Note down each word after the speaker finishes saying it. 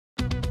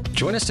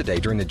Join us today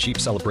during the Jeep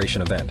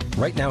Celebration event.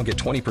 Right now, get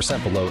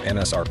 20% below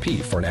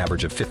MSRP for an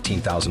average of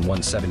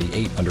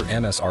 $15,178 under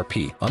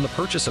MSRP on the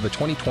purchase of a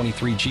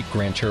 2023 Jeep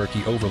Grand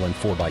Cherokee Overland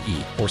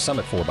 4xE or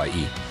Summit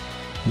 4xE.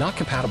 Not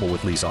compatible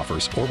with lease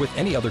offers or with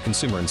any other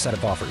consumer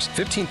incentive offers.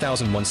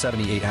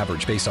 $15,178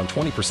 average based on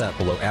 20%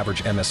 below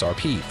average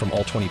MSRP from all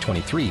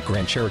 2023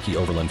 Grand Cherokee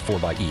Overland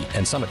 4xE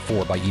and Summit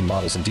 4xE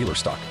models in dealer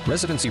stock.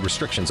 Residency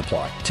restrictions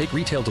apply. Take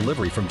retail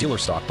delivery from dealer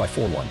stock by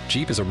 4/1.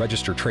 Jeep is a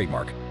registered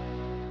trademark.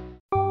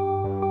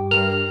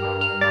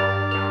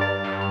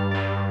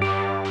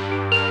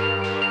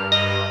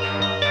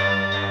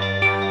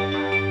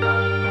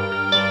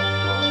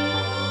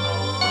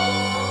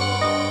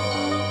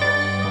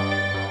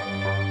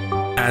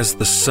 As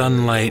the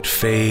sunlight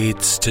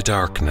fades to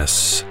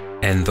darkness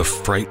and the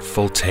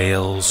frightful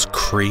tales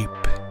creep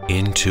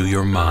into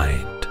your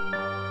mind,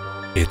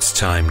 it's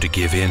time to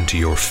give in to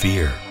your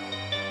fear,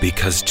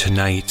 because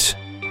tonight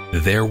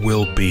there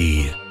will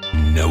be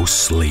no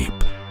sleep.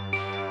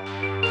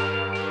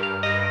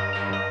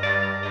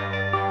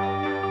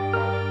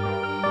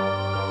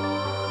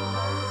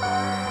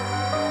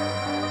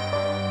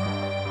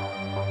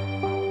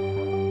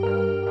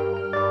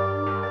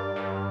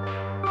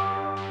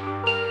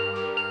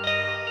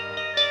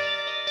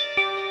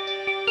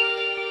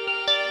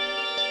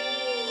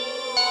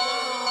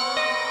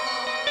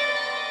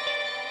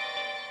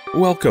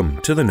 Welcome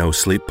to the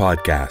Nosleep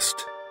podcast.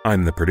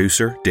 I'm the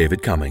producer,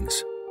 David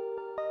Cummings.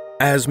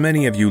 As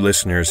many of you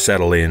listeners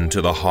settle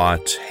into the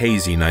hot,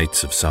 hazy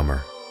nights of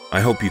summer,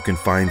 I hope you can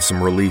find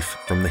some relief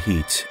from the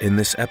heat in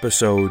this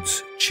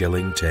episode's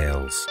chilling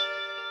tales.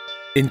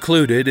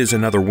 Included is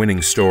another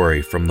winning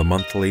story from the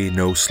monthly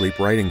No Sleep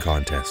writing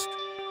contest.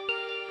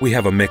 We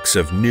have a mix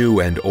of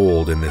new and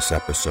old in this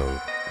episode,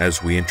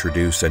 as we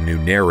introduce a new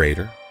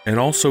narrator and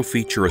also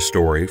feature a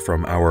story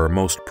from our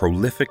most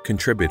prolific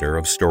contributor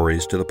of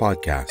stories to the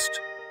podcast,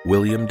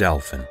 William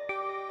Delphin.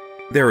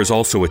 There is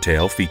also a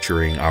tale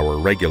featuring our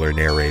regular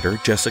narrator,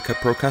 Jessica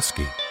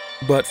Prokuski.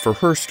 But for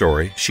her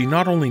story, she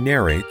not only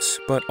narrates,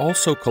 but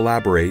also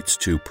collaborates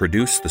to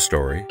produce the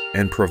story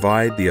and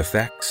provide the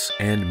effects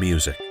and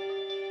music.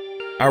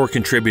 Our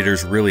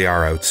contributors really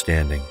are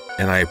outstanding,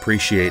 and I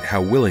appreciate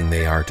how willing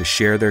they are to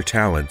share their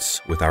talents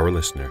with our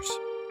listeners.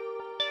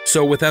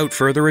 So without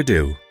further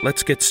ado,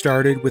 let's get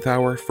started with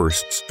our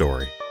first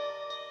story.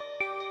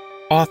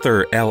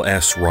 Author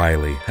L.S.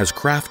 Riley has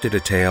crafted a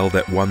tale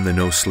that won the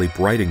No Sleep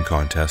writing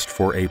contest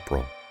for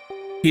April.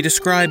 He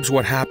describes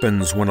what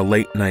happens when a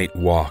late-night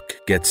walk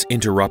gets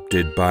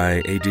interrupted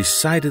by a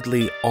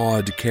decidedly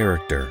odd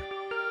character.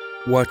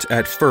 What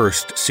at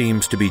first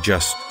seems to be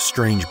just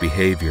strange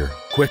behavior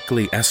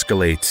quickly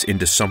escalates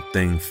into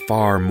something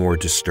far more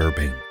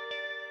disturbing.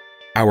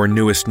 Our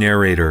newest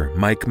narrator,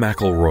 Mike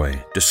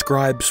McElroy,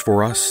 describes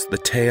for us the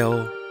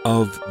tale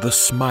of the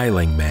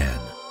Smiling Man.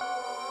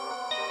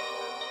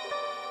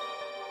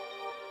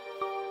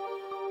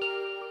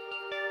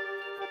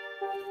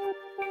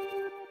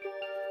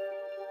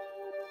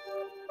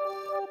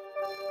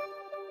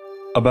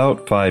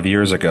 About 5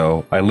 years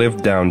ago, I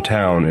lived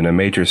downtown in a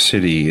major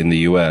city in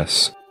the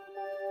U.S.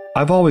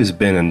 I've always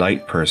been a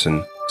night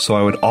person, so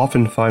I would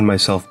often find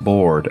myself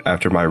bored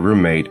after my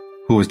roommate,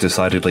 who was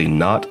decidedly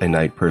not a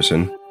night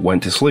person,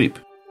 went to sleep.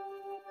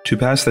 To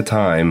pass the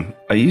time,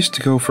 I used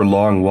to go for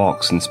long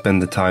walks and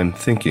spend the time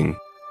thinking.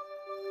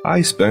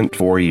 I spent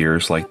 4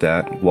 years like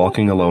that,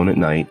 walking alone at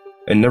night,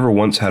 and never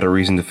once had a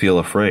reason to feel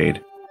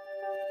afraid.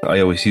 I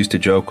always used to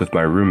joke with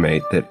my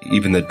roommate that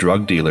even the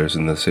drug dealers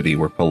in the city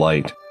were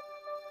polite.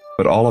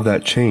 But all of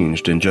that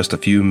changed in just a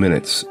few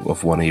minutes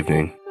of one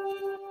evening.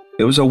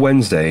 It was a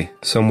Wednesday,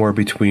 somewhere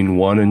between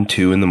 1 and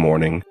 2 in the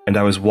morning, and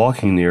I was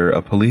walking near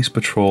a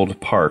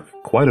police-patrolled park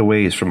quite a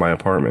ways from my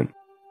apartment.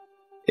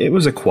 It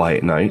was a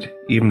quiet night,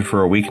 even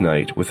for a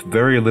weeknight, with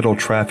very little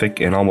traffic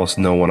and almost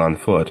no one on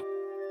foot.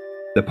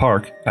 The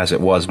park, as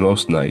it was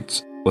most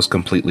nights, was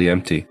completely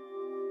empty.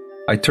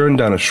 I turned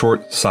down a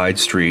short side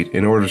street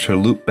in order to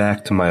loop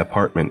back to my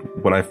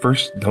apartment when I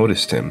first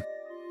noticed him.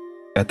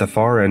 At the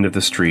far end of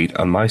the street,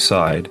 on my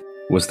side,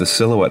 was the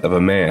silhouette of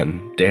a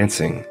man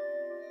dancing.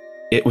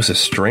 It was a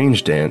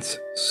strange dance,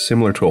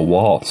 similar to a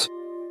waltz,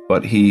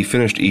 but he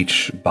finished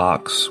each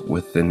box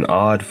with an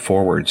odd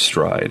forward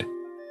stride.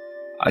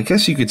 I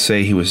guess you could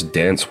say he was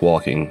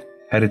dance-walking,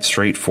 headed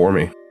straight for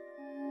me.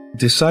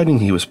 Deciding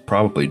he was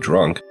probably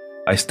drunk,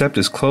 I stepped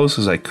as close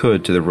as I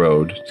could to the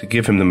road to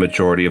give him the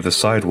majority of the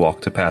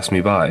sidewalk to pass me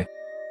by.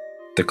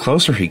 The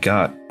closer he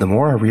got, the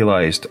more I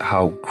realized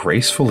how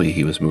gracefully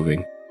he was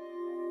moving.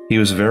 He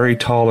was very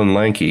tall and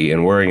lanky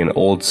and wearing an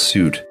old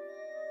suit.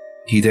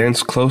 He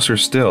danced closer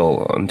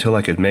still until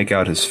I could make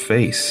out his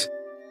face.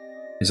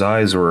 His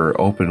eyes were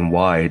open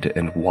wide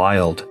and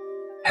wild,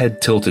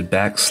 head tilted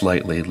back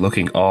slightly,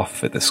 looking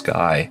off at the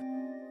sky.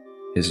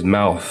 His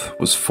mouth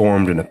was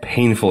formed in a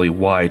painfully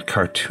wide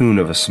cartoon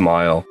of a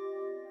smile.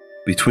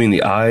 Between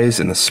the eyes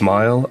and the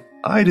smile,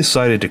 I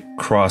decided to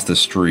cross the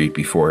street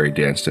before he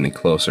danced any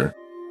closer.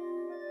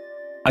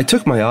 I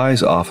took my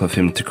eyes off of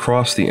him to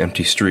cross the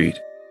empty street.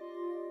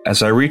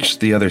 As I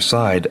reached the other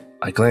side,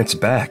 I glanced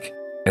back.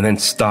 and then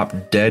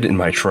stopped dead in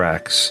my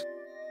tracks.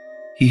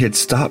 He had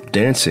stopped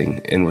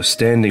dancing and was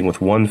standing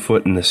with one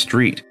foot in the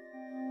street,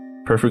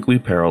 perfectly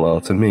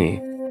parallel to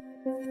me.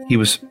 He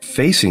was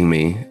facing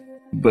me,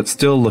 but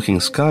still looking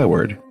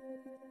skyward,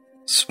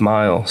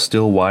 smile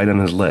still wide on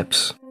his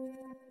lips.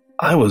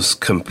 I was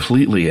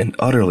completely and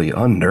utterly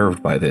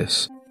unnerved by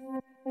this.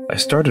 I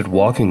started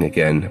walking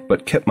again,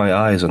 but kept my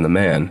eyes on the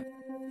man.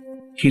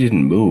 He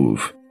didn't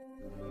move.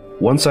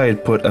 Once I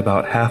had put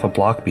about half a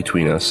block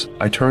between us,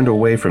 I turned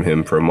away from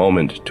him for a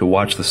moment to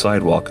watch the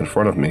sidewalk in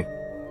front of me.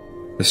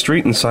 The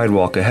street and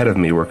sidewalk ahead of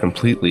me were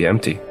completely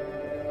empty.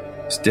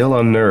 Still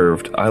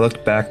unnerved, I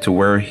looked back to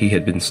where he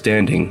had been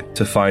standing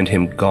to find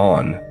him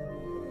gone.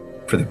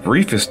 For the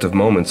briefest of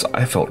moments,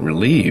 I felt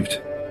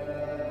relieved,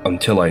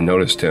 until I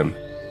noticed him.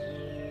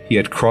 He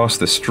had crossed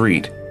the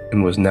street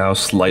and was now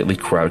slightly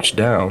crouched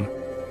down.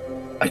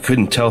 I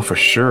couldn't tell for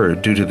sure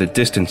due to the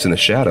distance in the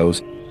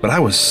shadows, but I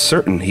was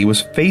certain he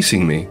was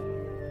facing me.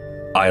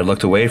 I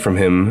looked away from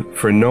him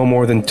for no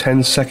more than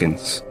 10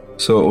 seconds,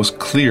 so it was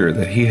clear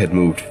that he had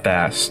moved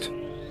fast.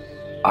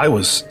 I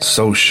was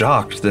so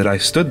shocked that I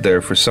stood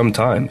there for some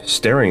time,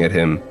 staring at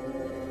him,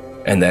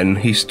 and then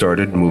he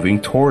started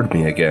moving toward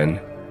me again.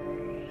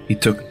 He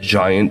took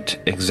giant,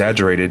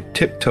 exaggerated,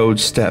 tiptoed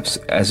steps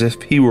as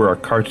if he were a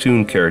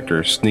cartoon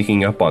character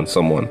sneaking up on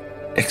someone,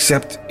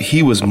 except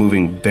he was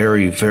moving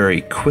very,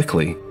 very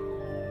quickly.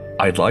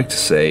 I'd like to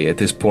say at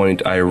this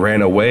point I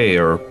ran away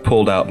or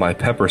pulled out my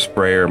pepper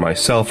spray or my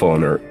cell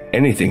phone or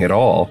anything at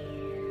all,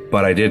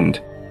 but I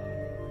didn't.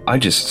 I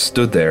just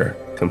stood there,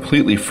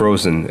 completely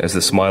frozen as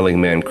the smiling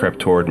man crept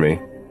toward me.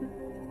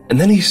 And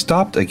then he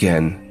stopped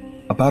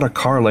again, about a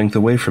car length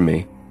away from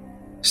me,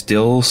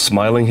 still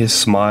smiling his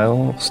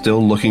smile,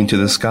 still looking to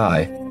the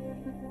sky.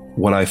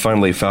 When I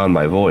finally found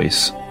my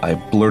voice, I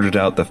blurted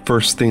out the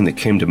first thing that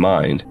came to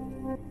mind.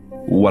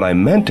 What I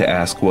meant to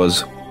ask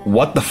was,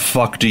 "What the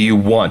fuck do you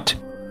want?"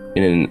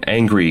 in an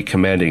angry,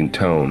 commanding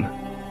tone.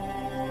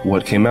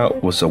 What came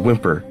out was a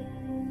whimper.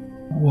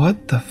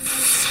 What the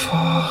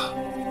fuck?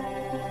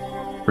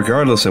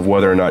 Regardless of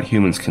whether or not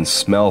humans can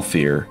smell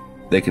fear,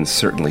 they can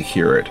certainly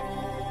hear it.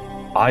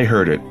 I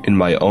heard it in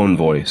my own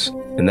voice,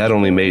 and that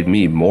only made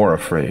me more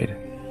afraid.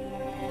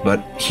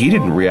 But he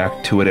didn't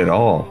react to it at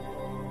all.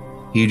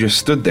 He just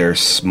stood there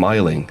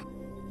smiling.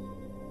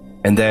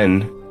 And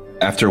then,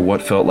 after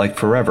what felt like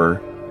forever,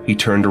 he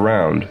turned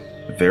around,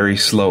 very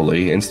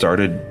slowly, and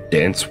started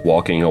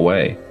dance-walking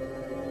away.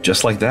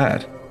 Just like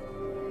that.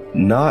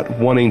 Not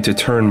wanting to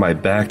turn my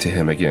back to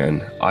him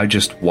again, I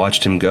just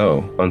watched him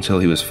go until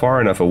he was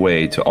far enough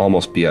away to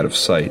almost be out of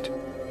sight.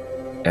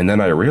 And then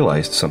I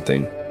realized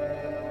something.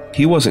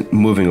 He wasn't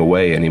moving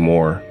away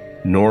anymore,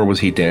 nor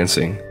was he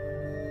dancing.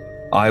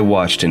 I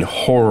watched in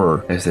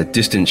horror as the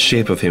distant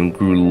shape of him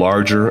grew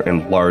larger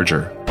and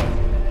larger.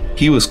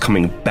 He was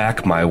coming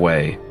back my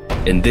way,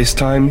 and this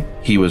time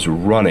he was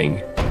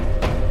running.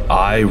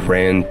 I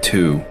ran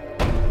too.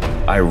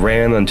 I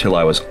ran until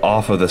I was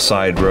off of the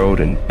side road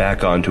and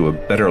back onto a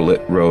better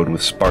lit road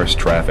with sparse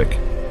traffic.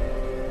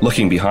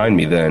 Looking behind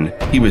me then,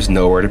 he was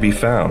nowhere to be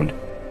found.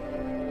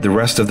 The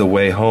rest of the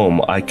way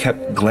home, I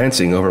kept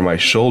glancing over my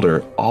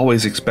shoulder,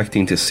 always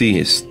expecting to see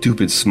his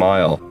stupid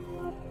smile,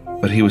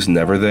 but he was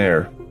never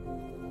there.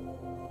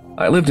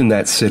 I lived in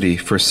that city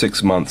for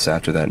 6 months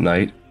after that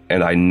night,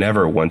 and I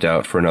never went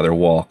out for another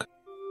walk.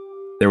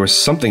 There was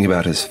something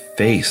about his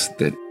face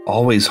that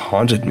always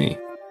haunted me.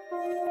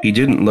 He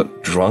didn't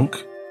look drunk.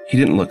 He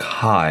didn't look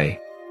high.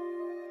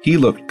 He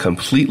looked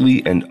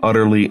completely and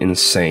utterly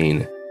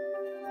insane.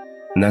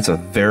 And that's a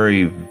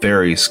very,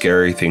 very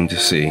scary thing to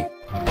see.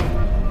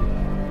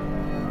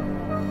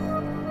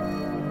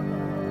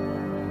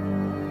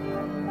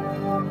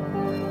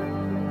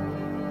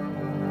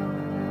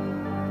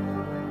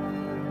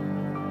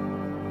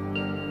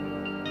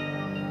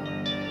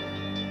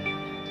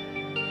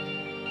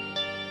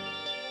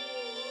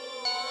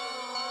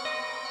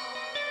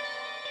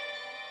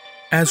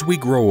 As we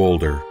grow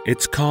older,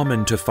 it's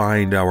common to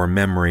find our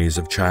memories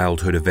of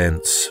childhood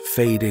events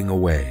fading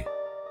away.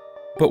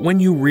 But when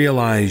you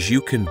realize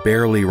you can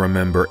barely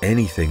remember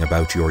anything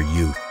about your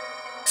youth,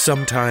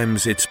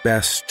 sometimes it's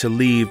best to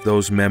leave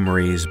those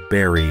memories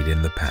buried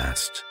in the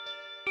past.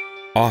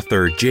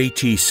 Author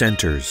J.T.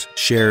 Centers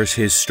shares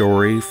his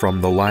story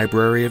from the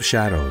Library of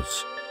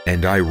Shadows,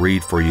 and I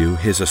read for you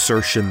his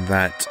assertion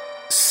that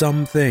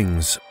some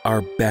things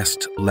are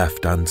best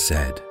left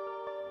unsaid.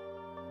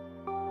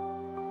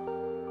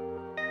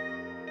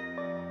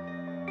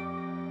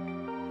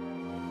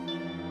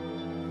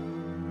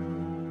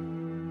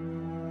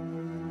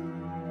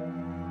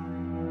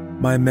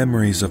 My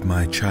memories of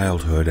my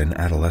childhood and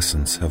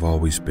adolescence have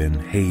always been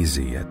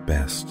hazy at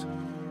best.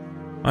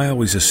 I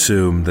always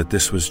assumed that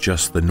this was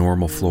just the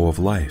normal flow of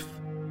life,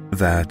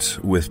 that,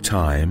 with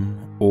time,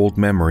 old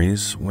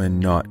memories, when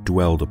not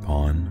dwelled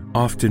upon,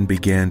 often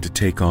began to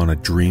take on a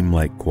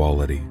dreamlike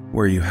quality,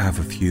 where you have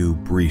a few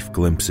brief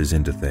glimpses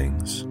into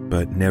things,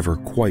 but never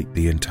quite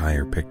the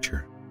entire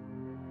picture.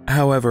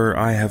 However,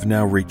 I have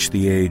now reached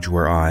the age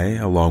where I,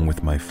 along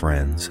with my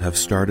friends, have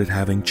started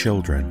having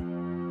children.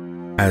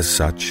 As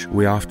such,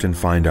 we often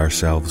find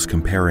ourselves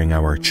comparing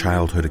our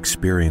childhood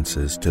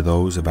experiences to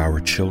those of our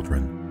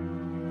children.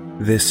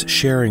 This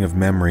sharing of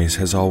memories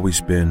has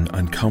always been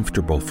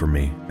uncomfortable for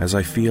me, as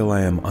I feel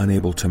I am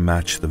unable to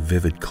match the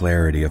vivid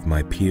clarity of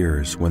my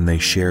peers when they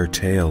share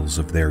tales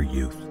of their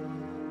youth.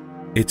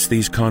 It's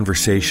these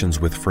conversations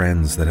with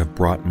friends that have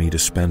brought me to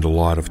spend a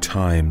lot of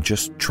time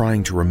just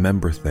trying to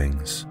remember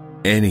things,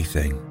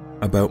 anything,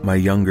 about my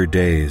younger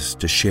days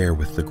to share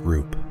with the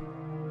group.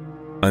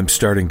 I'm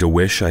starting to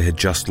wish I had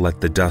just let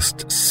the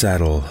dust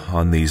settle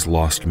on these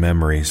lost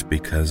memories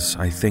because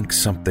I think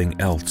something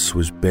else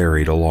was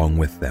buried along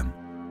with them.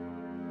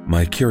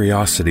 My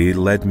curiosity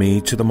led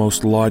me to the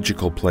most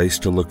logical place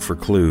to look for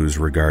clues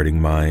regarding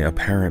my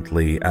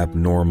apparently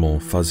abnormal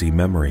fuzzy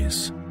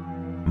memories: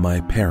 my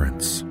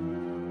parents.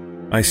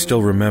 I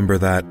still remember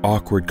that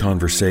awkward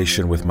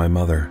conversation with my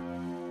mother.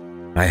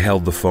 I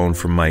held the phone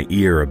from my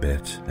ear a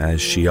bit, as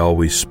she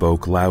always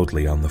spoke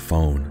loudly on the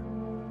phone.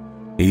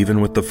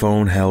 Even with the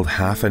phone held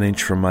half an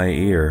inch from my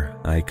ear,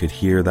 I could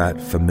hear that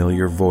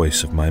familiar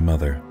voice of my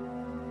mother.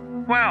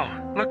 "Well,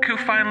 look who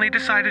finally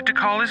decided to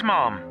call his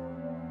mom."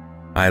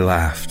 I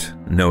laughed,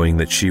 knowing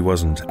that she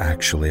wasn't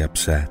actually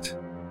upset.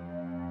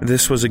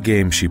 This was a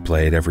game she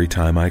played every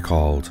time I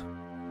called.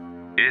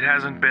 "It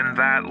hasn't been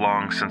that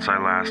long since I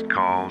last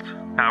called.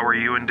 How are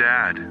you and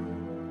Dad?"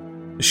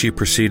 She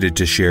proceeded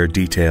to share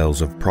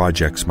details of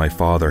projects my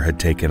father had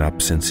taken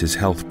up since his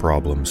health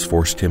problems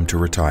forced him to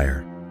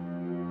retire.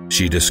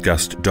 She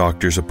discussed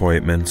doctor's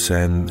appointments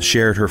and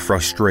shared her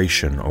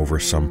frustration over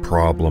some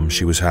problem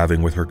she was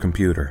having with her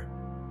computer.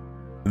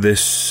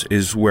 This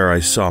is where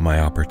I saw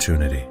my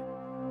opportunity.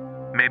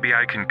 "Maybe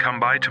I can come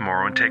by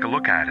tomorrow and take a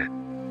look at it.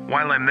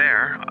 While I'm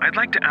there, I'd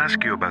like to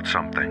ask you about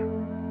something."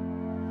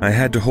 I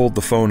had to hold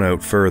the phone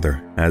out further,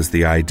 as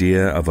the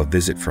idea of a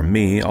visit from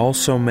me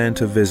also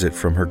meant a visit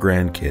from her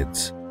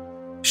grandkids.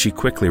 She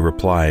quickly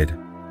replied,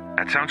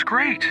 "That sounds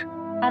great.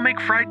 I'll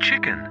make fried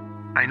chicken.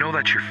 I know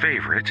that's your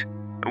favorite.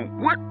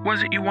 What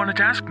was it you wanted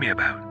to ask me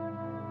about?"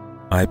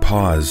 I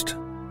paused.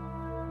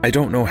 I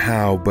don't know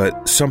how,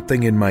 but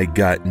something in my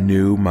gut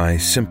knew my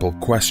simple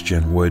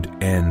question would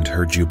end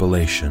her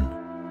jubilation.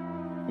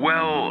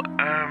 "Well,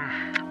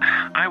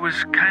 I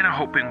was kind of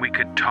hoping we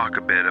could talk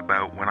a bit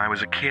about when I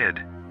was a kid.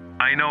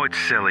 I know it's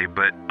silly,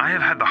 but I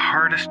have had the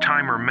hardest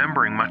time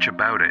remembering much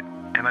about it,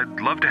 and I'd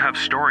love to have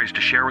stories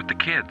to share with the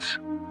kids."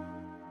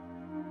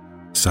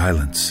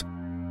 Silence.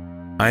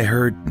 I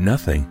heard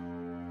nothing.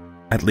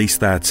 At least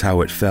that's how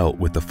it felt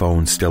with the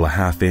phone still a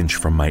half inch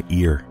from my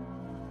ear.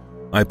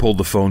 I pulled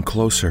the phone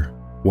closer,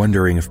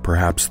 wondering if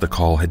perhaps the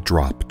call had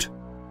dropped.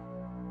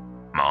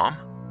 "Mom?"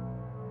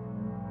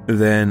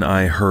 Then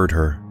I heard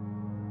her.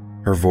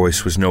 Her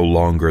voice was no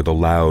longer the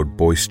loud,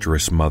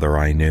 boisterous mother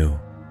I knew.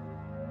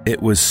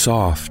 It was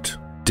soft,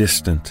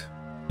 distant,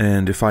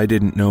 and if I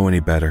didn't know any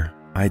better,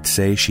 I'd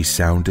say she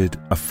sounded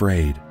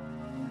afraid.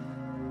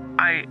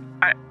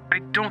 I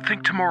don't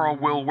think tomorrow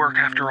will work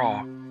after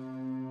all.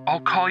 I'll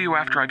call you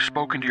after I've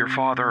spoken to your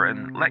father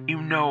and let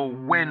you know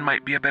when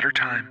might be a better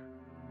time.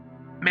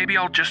 Maybe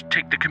I'll just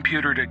take the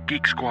computer to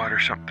Geek Squad or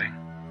something.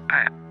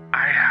 I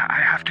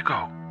have to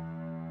go."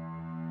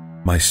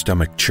 My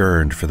stomach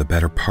churned for the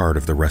better part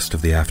of the rest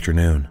of the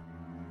afternoon.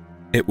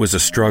 It was a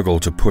struggle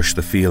to push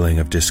the feeling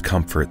of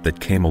discomfort that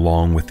came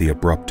along with the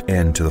abrupt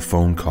end to the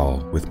phone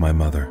call with my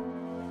mother.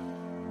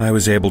 I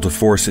was able to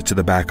force it to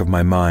the back of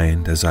my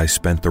mind as I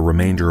spent the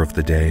remainder of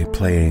the day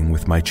playing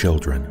with my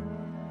children.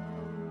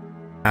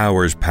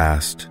 Hours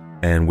passed,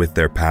 and with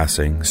their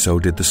passing, so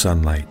did the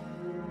sunlight.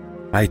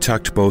 I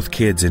tucked both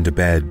kids into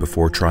bed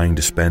before trying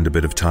to spend a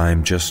bit of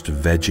time just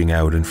vegging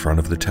out in front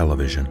of the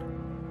television.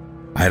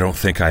 I don't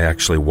think I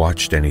actually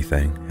watched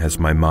anything, as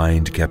my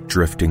mind kept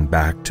drifting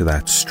back to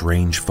that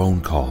strange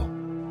phone call.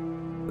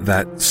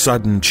 That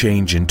sudden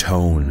change in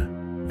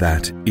tone,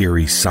 that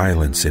eerie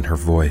silence in her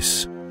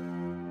voice.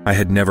 I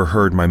had never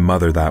heard my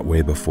mother that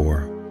way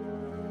before.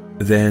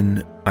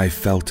 Then I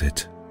felt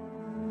it.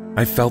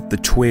 I felt the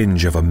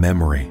twinge of a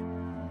memory.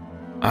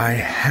 I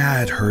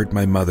had heard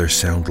my mother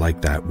sound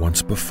like that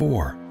once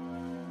before.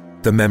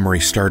 The memory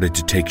started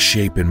to take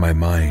shape in my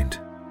mind.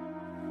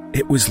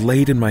 It was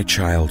late in my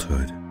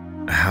childhood.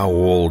 How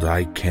old,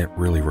 I can't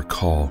really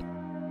recall.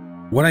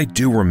 What I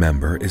do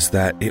remember is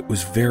that it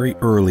was very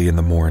early in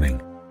the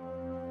morning.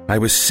 I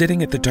was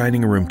sitting at the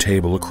dining room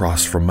table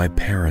across from my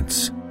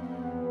parents.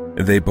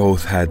 They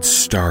both had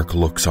stark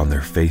looks on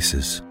their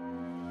faces.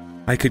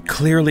 I could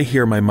clearly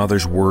hear my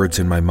mother's words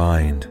in my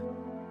mind.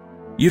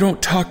 "You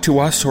don't talk to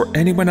us or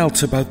anyone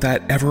else about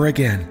that ever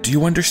again, do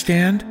you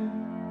understand?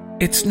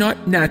 It's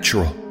not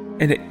natural,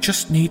 and it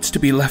just needs to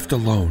be left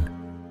alone.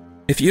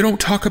 If you don't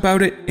talk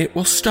about it, it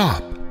will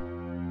stop."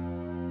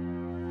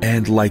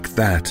 And like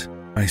that,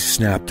 I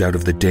snapped out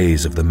of the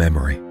daze of the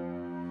memory.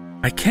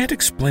 I can't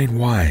explain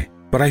why,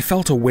 but I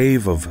felt a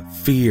wave of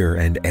fear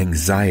and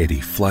anxiety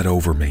flood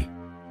over me.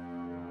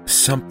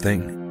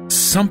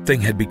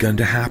 Something had begun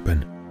to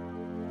happen.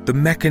 The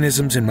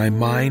mechanisms in my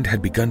mind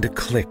had begun to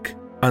click,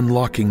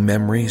 unlocking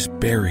memories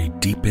buried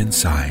deep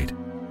inside.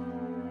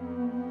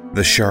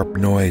 The sharp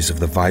noise of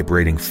the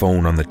vibrating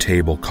phone on the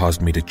table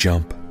caused me to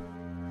jump.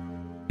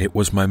 It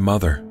was my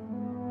mother.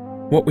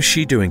 What was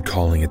she doing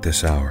calling at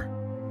this hour?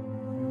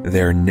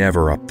 They're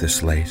never up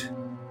this late.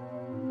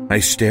 I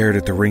stared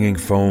at the ringing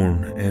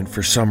phone, and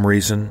for some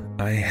reason,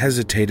 I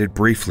hesitated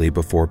briefly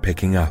before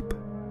picking up.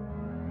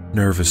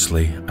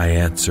 Nervously, I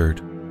answered.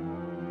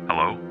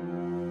 Hello?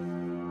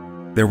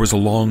 There was a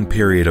long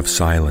period of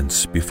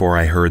silence before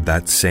I heard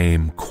that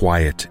same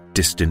quiet,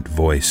 distant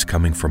voice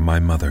coming from my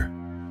mother.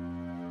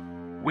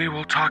 We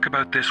will talk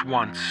about this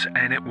once,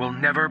 and it will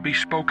never be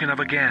spoken of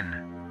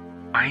again.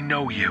 I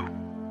know you.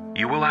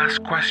 You will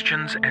ask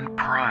questions and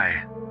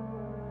pry.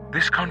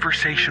 This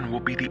conversation will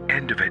be the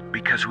end of it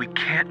because we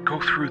can't go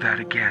through that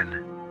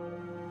again.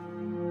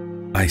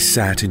 I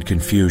sat in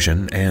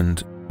confusion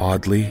and,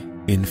 oddly,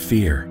 in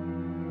fear.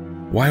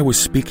 Why was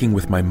speaking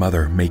with my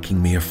mother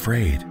making me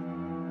afraid?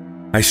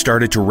 I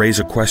started to raise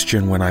a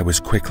question when I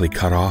was quickly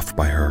cut off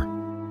by her.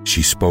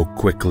 She spoke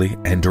quickly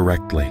and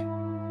directly.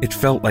 It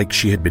felt like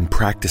she had been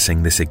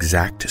practicing this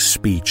exact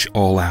speech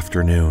all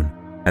afternoon,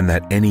 and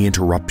that any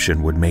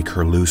interruption would make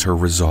her lose her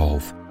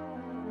resolve.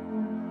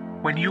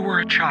 When you were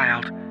a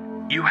child,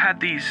 you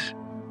had these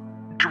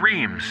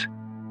dreams.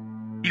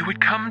 You would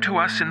come to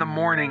us in the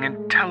morning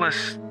and tell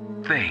us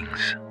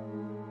things.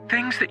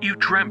 Things that you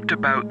dreamt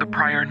about the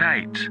prior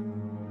night.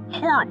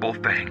 Horrible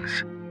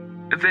things.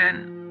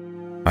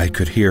 Then... I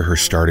could hear her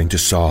starting to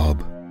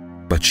sob,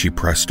 but she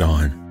pressed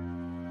on.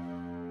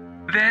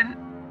 Then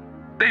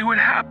they would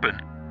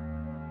happen.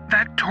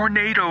 That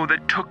tornado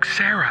that took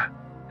Sarah.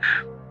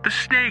 The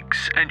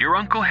snakes and your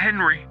Uncle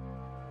Henry.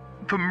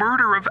 The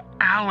murder of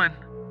Alan.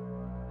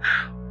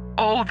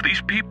 All of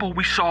these people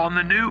we saw on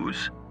the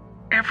news.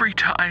 Every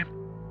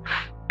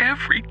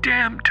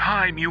damn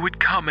time you would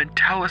come and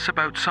tell us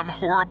about some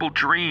horrible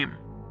dream.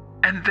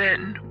 And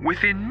then,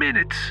 within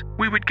minutes,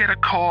 we would get a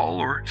call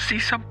or see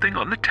something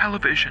on the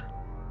television.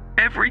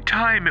 Every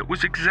time it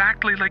was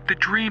exactly like the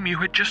dream you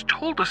had just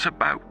told us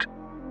about.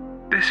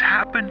 This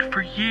happened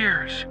for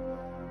years.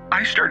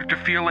 I started to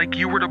feel like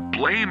you were to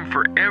blame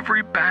for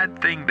every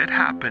bad thing that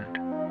happened.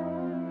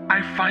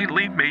 I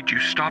finally made you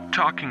stop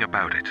talking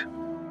about it.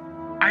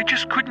 I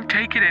just couldn't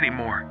take it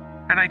anymore,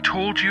 and I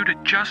told you to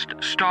just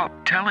stop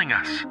telling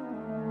us.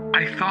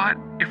 I thought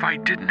if I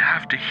didn't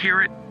have to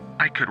hear it,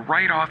 I could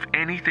write off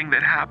anything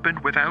that happened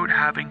without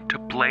having to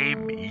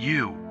blame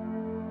you.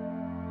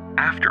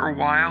 After a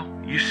while,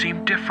 you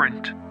seemed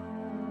different.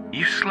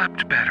 You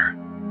slept better.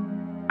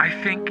 I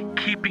think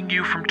keeping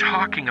you from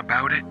talking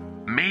about it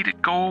made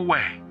it go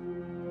away.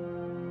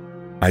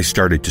 I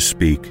started to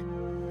speak,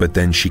 but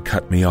then she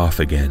cut me off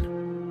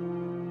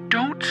again.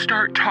 Don't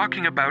start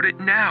talking about it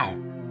now.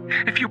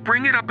 If you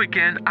bring it up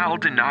again, I'll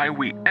deny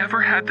we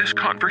ever had this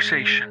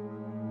conversation.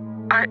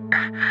 I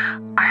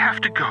have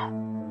to go.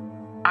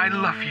 I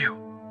love you.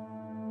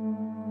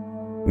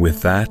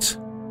 With that,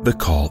 the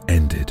call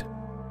ended.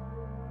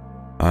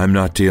 I'm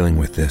not dealing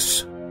with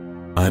this.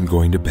 I'm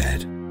going to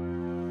bed.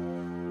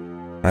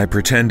 I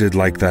pretended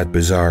like that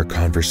bizarre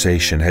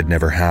conversation had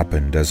never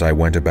happened as I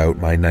went about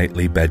my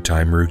nightly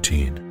bedtime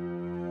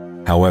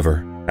routine.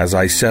 However, as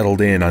I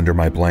settled in under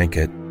my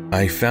blanket,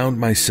 I found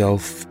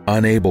myself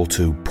unable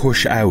to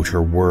push out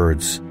her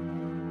words.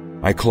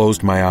 I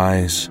closed my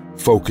eyes,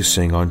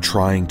 focusing on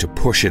trying to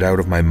push it out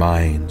of my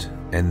mind,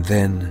 and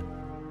then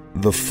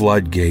the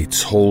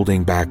floodgates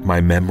holding back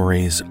my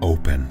memories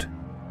opened.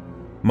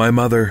 My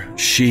mother,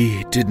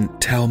 she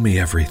didn't tell me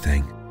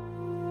everything.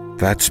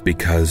 That's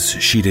because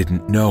she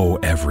didn't know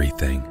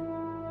everything.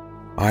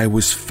 I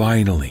was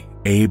finally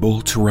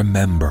able to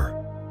remember.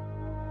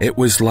 It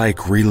was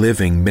like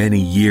reliving many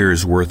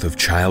years' worth of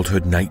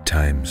childhood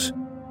nighttimes.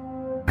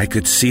 I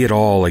could see it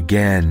all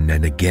again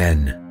and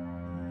again.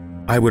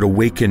 I would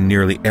awaken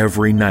nearly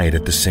every night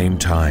at the same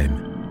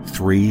time,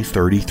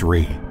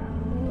 3:33.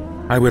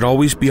 I would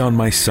always be on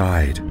my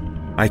side.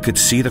 I could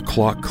see the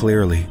clock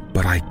clearly,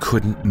 but I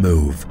couldn't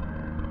move.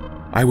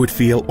 I would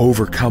feel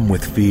overcome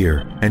with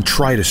fear and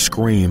try to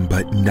scream,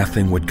 but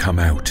nothing would come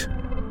out.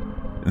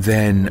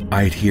 Then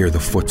I'd hear the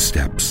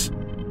footsteps.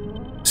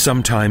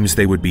 Sometimes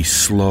they would be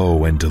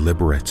slow and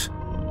deliberate.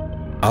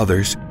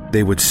 Others,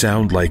 they would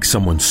sound like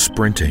someone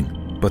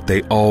sprinting, but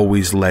they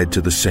always led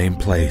to the same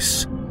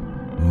place,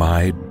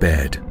 my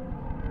bed.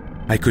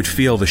 I could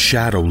feel the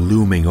shadow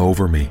looming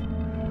over me.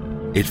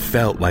 It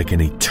felt like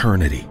an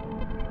eternity.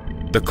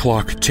 The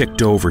clock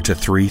ticked over to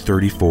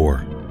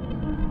 3:34.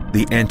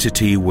 The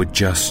entity would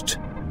just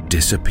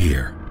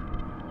disappear.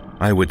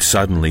 I would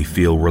suddenly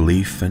feel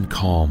relief and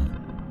calm.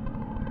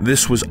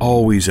 This was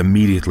always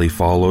immediately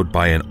followed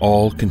by an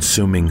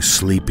all-consuming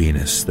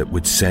sleepiness that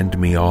would send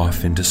me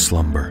off into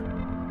slumber.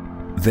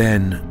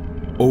 Then,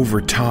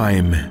 over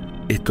time,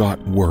 it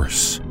got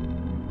worse.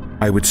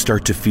 I would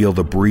start to feel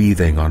the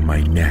breathing on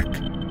my neck,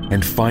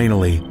 and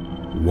finally,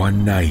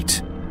 one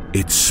night,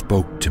 it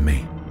spoke to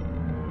me.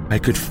 I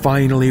could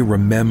finally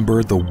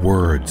remember the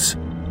words.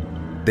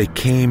 They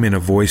came in a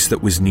voice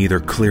that was neither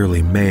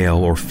clearly male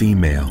or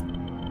female.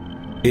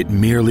 It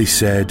merely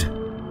said,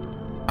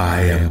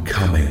 "I am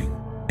coming,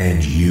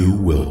 and you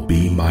will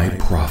be my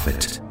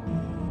prophet."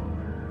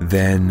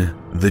 Then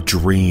the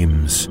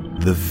dreams,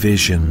 the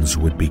visions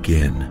would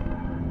begin.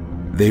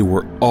 They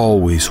were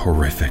always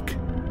horrific.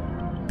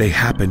 They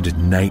happened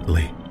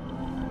nightly.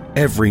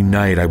 Every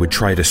night I would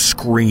try to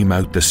scream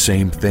out the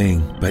same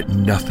thing, but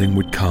nothing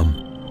would come.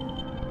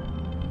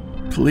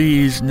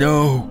 "Please,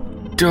 no,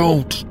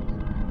 don't."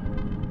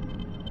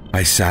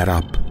 I sat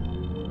up,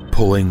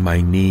 pulling my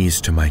knees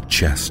to my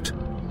chest.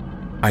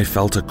 I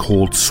felt a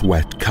cold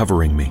sweat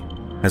covering me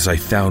as I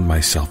found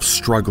myself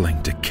struggling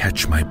to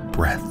catch my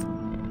breath.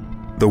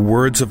 The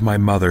words of my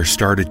mother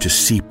started to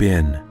seep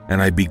in,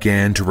 and I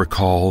began to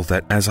recall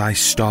that as I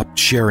stopped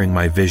sharing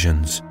my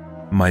visions,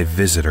 my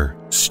visitor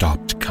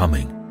stopped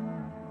coming.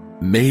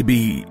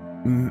 Maybe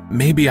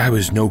I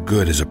was no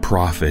good as a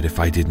prophet if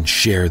I didn't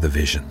share the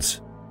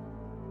visions.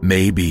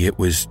 Maybe it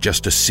was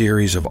just a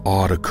series of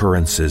odd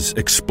occurrences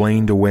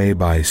explained away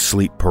by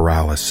sleep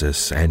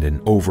paralysis and an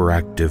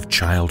overactive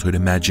childhood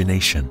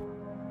imagination.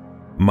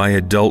 My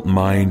adult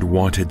mind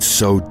wanted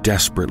so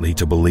desperately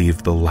to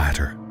believe the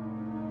latter.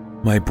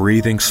 My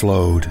breathing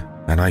slowed,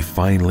 and I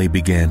finally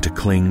began to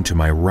cling to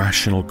my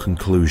rational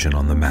conclusion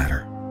on the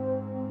matter.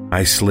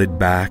 I slid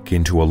back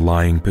into a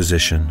lying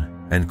position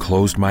and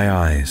closed my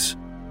eyes,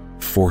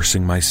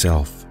 forcing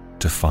myself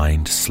to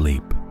find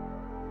sleep.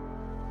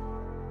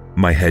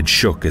 My head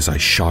shook as I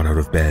shot out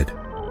of bed.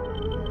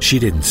 She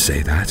didn't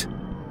say that.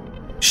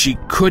 She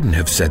couldn't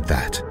have said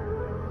that.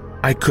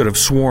 I could have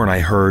sworn I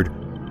heard,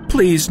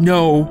 "Please,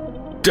 no,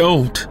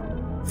 don't,"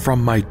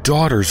 from my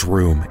daughter's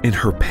room in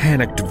her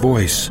panicked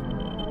voice.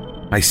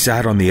 I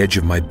sat on the edge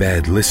of my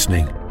bed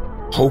listening,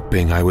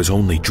 hoping I was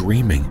only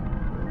dreaming.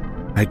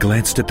 I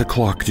glanced at the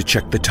clock to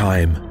check the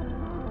time.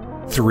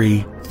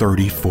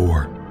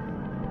 3:34.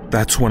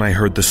 That's when I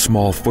heard the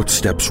small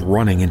footsteps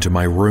running into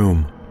my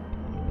room.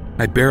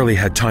 I barely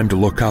had time to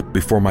look up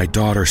before my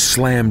daughter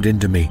slammed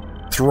into me,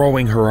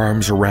 throwing her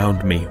arms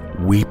around me,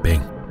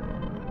 weeping.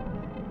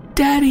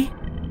 "Daddy,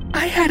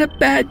 I had a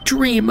bad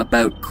dream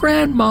about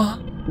Grandma."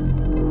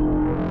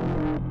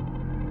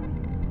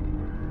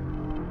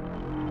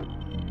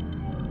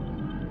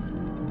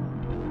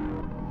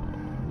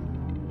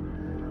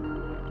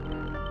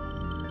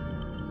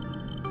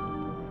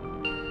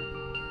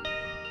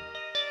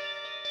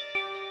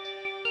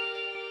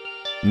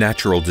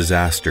 Natural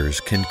disasters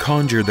can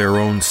conjure their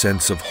own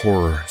sense of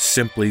horror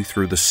simply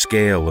through the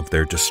scale of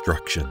their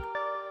destruction.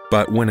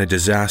 But when a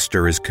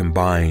disaster is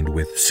combined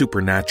with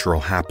supernatural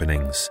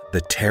happenings,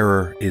 the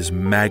terror is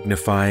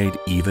magnified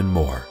even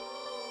more.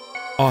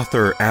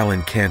 Author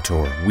Alan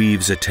Cantor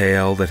weaves a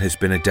tale that has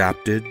been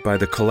adapted by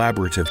the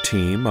collaborative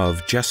team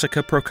of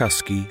Jessica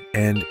Prokuski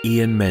and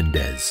Ian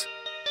Mendez.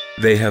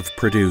 They have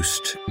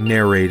produced,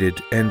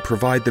 narrated, and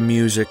provide the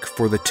music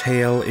for the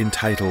tale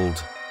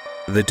entitled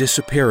The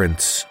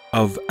Disappearance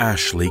of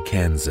Ashley,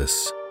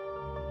 Kansas.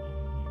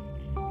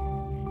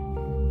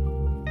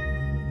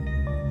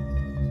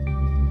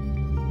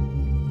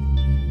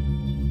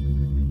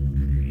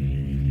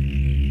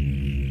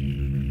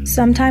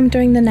 Sometime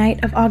during the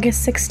night of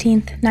August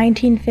 16th,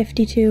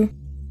 1952,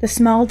 the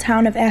small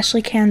town of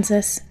Ashley,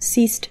 Kansas,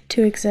 ceased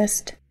to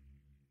exist.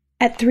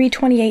 At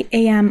 3:28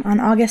 a.m. on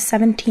August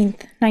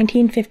 17th,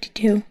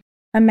 1952,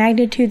 a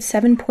magnitude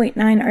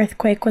 7.9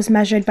 earthquake was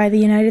measured by the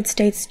United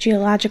States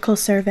Geological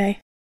Survey.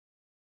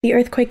 The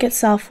earthquake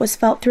itself was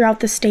felt throughout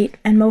the state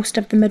and most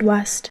of the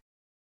Midwest.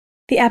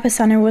 The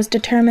epicenter was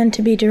determined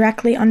to be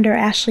directly under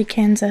Ashley,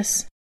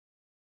 Kansas.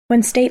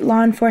 When state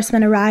law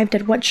enforcement arrived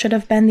at what should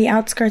have been the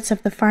outskirts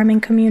of the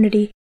farming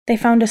community, they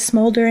found a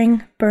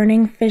smoldering,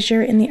 burning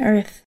fissure in the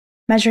earth,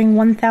 measuring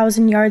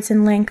 1,000 yards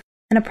in length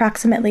and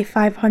approximately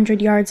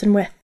 500 yards in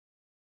width.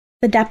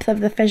 The depth of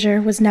the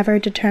fissure was never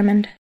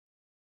determined.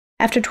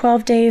 After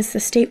 12 days, the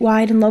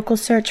statewide and local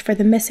search for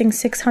the missing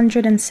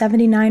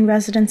 679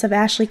 residents of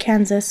Ashley,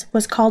 Kansas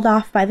was called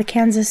off by the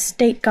Kansas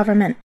state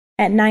government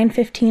at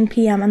 9:15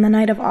 p.m. on the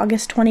night of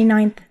August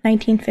 29,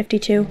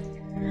 1952.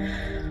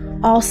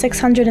 All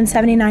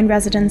 679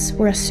 residents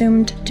were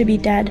assumed to be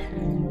dead.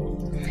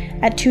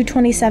 At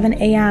 2:27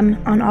 a.m.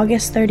 on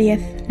August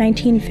 30th,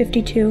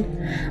 1952,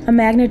 a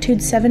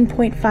magnitude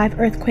 7.5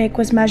 earthquake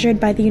was measured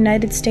by the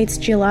United States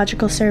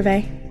Geological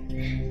Survey.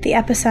 The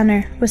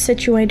epicenter was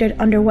situated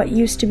under what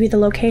used to be the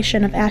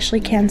location of Ashley,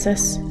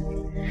 Kansas.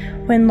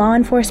 When law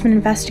enforcement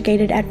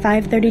investigated at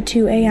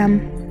 5:32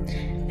 a.m.,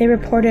 they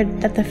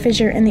reported that the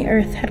fissure in the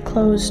earth had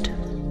closed.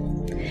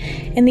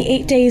 In the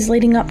 8 days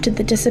leading up to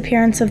the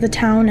disappearance of the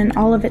town and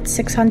all of its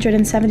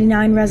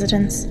 679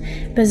 residents,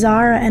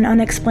 bizarre and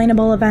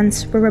unexplainable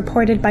events were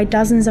reported by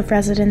dozens of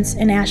residents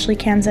in Ashley,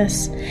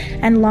 Kansas,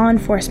 and law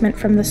enforcement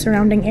from the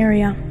surrounding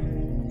area.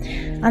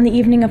 On the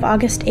evening of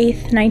August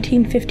 8,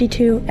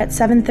 1952, at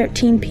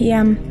 7:13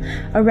 p.m.,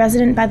 a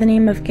resident by the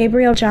name of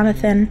Gabriel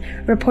Jonathan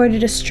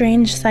reported a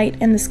strange sight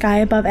in the sky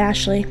above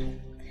Ashley.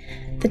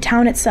 The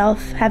town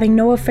itself, having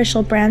no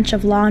official branch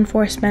of law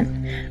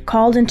enforcement,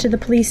 called into the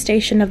police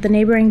station of the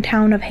neighboring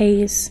town of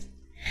Hayes.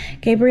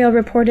 Gabriel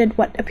reported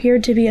what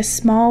appeared to be a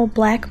small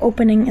black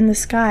opening in the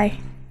sky.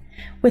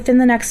 Within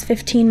the next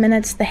 15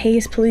 minutes, the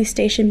Hayes police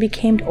station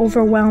became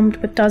overwhelmed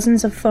with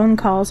dozens of phone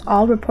calls,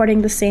 all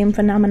reporting the same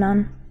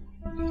phenomenon.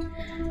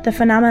 The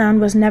phenomenon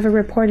was never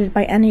reported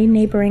by any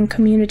neighboring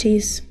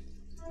communities.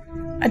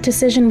 A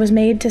decision was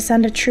made to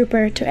send a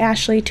trooper to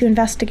Ashley to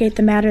investigate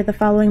the matter the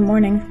following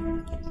morning.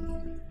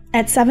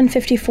 At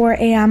 7:54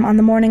 a.m. on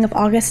the morning of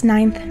August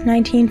 9,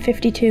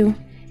 1952,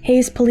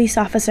 Hayes police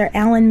officer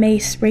Alan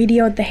Mace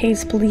radioed the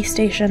Hayes police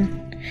station.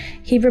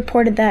 He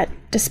reported that,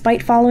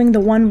 despite following the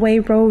one-way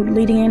road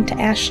leading into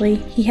Ashley,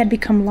 he had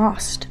become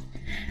lost.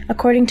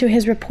 According to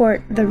his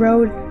report, the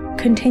road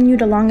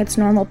continued along its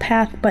normal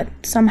path, but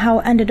somehow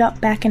ended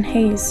up back in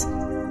Hayes.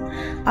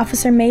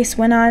 Officer Mace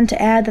went on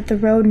to add that the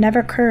road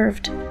never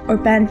curved or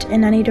bent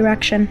in any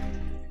direction.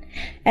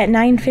 At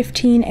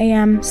 9:15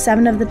 a.m.,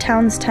 7 of the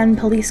town's 10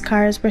 police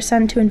cars were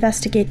sent to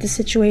investigate the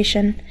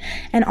situation,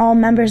 and all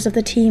members of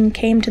the team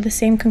came to the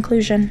same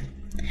conclusion.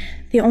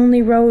 The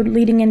only road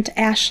leading into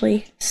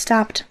Ashley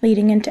stopped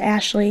leading into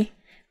Ashley,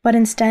 but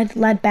instead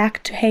led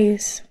back to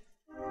Hayes.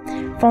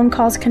 Phone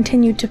calls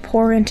continued to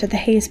pour into the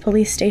Hayes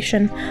police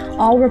station,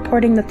 all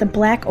reporting that the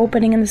black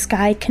opening in the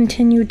sky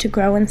continued to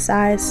grow in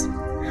size.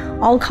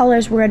 All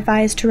callers were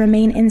advised to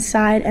remain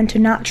inside and to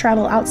not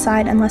travel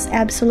outside unless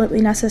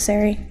absolutely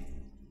necessary.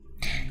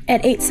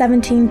 At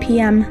 8:17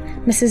 p.m.,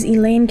 Mrs.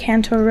 Elaine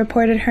Cantor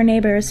reported her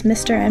neighbors,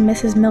 Mr. and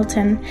Mrs.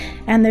 Milton,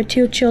 and their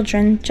 2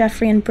 children,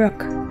 Jeffrey and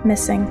Brooke,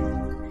 missing.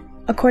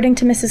 According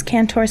to Mrs.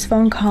 Cantor's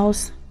phone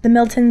calls, the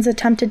Miltons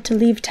attempted to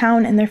leave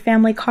town in their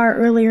family car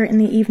earlier in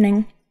the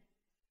evening.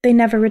 They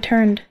never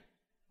returned.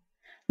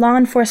 Law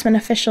enforcement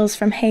officials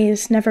from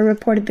Hayes never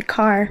reported the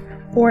car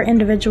or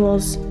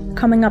individuals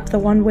coming up the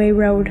one-way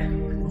road.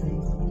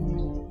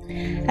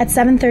 At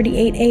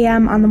 7:38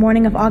 a.m. on the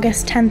morning of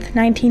August 10,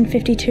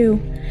 1952,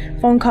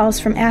 phone calls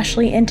from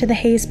Ashley into the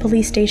Hayes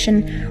police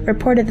station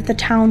reported that the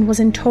town was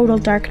in total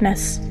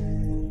darkness.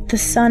 The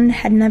sun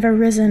had never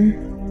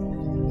risen.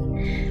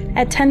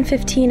 At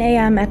 10:15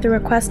 a.m., at the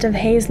request of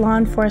Hayes law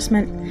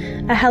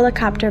enforcement, a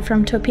helicopter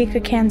from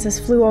Topeka, Kansas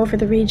flew over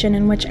the region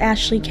in which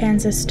Ashley,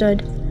 Kansas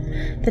stood.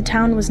 The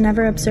town was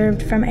never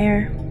observed from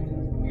air.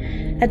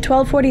 At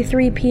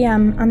 12:43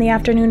 p.m. on the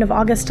afternoon of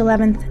August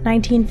 11,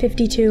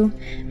 1952,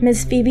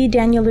 Ms. Phoebe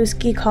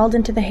Danielewski called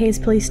into the Hayes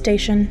police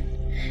station.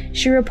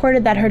 She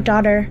reported that her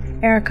daughter,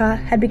 Erica,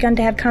 had begun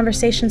to have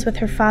conversations with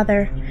her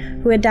father,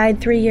 who had died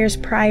 3 years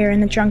prior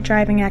in a drunk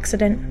driving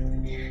accident.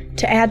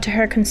 To add to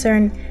her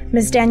concern,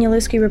 Ms.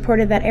 Danielewski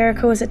reported that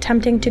Erica was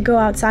attempting to go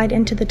outside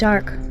into the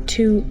dark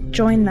to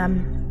join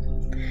them.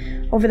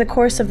 Over the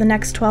course of the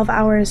next 12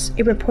 hours,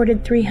 a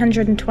reported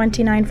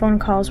 329 phone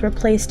calls were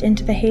placed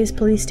into the Hayes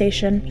police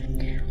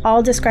station,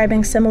 all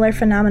describing similar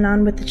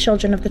phenomenon with the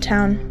children of the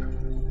town.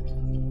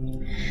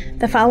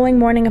 The following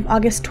morning of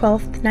August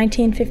 12,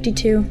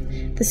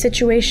 1952, the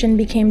situation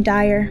became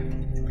dire.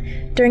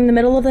 During the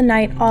middle of the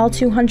night, all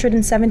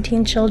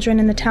 217 children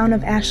in the town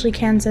of Ashley,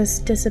 Kansas,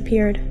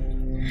 disappeared.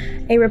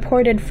 A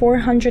reported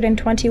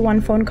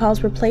 421 phone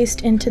calls were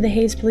placed into the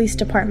Hayes Police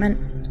Department.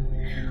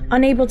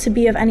 Unable to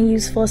be of any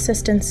useful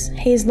assistance,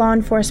 Hayes law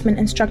enforcement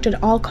instructed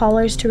all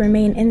callers to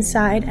remain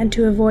inside and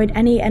to avoid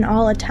any and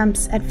all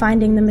attempts at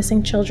finding the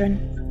missing children.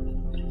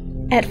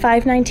 At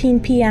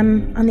 5:19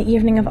 p.m. on the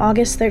evening of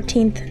August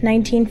 13,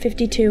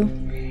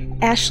 1952,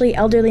 Ashley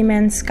elderly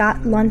man Scott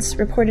Luntz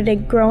reported a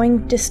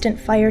growing distant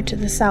fire to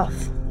the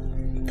south.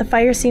 The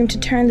fire seemed to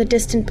turn the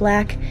distant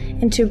black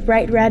into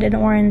bright red and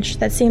orange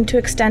that seemed to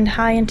extend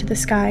high into the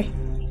sky.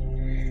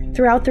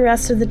 Throughout the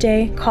rest of the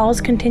day,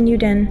 calls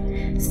continued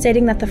in,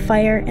 stating that the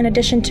fire, in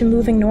addition to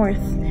moving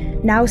north,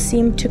 now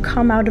seemed to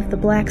come out of the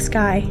black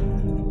sky.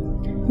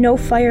 No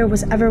fire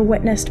was ever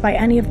witnessed by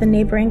any of the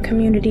neighboring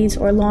communities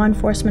or law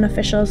enforcement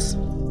officials.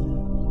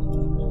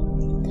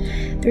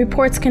 The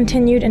reports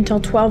continued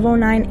until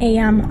 12:09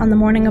 a.m. on the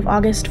morning of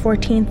August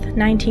 14,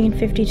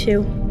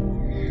 1952.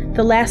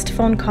 The last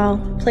phone call,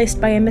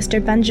 placed by a Mr.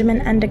 Benjamin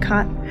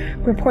Endicott,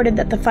 reported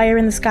that the fire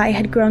in the sky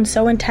had grown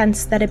so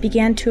intense that it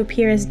began to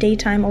appear as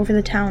daytime over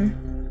the town.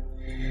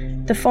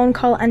 The phone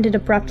call ended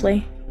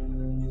abruptly.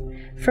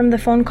 From the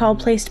phone call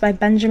placed by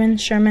Benjamin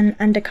Sherman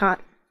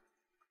Endicott.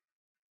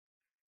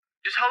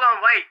 Just hold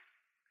on, wait.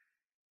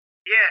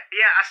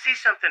 Yeah, I see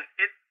something.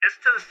 It's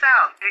to the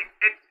south.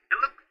 It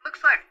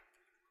looks like...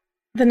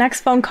 The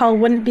next phone call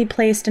wouldn't be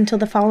placed until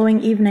the following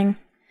evening.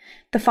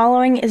 The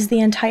following is the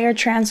entire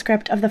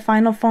transcript of the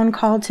final phone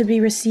call to be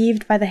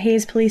received by the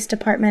Hayes Police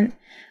Department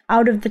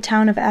out of the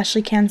town of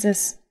Ashley,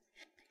 Kansas.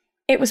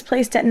 It was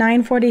placed at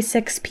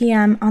 9:46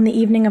 p.m. on the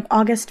evening of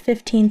August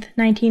 15,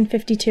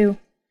 1952.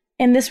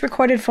 In this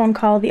recorded phone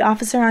call, the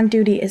officer on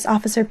duty is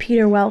Officer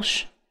Peter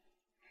Welsh.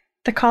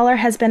 The caller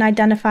has been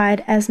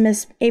identified as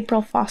Miss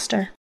April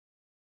Foster.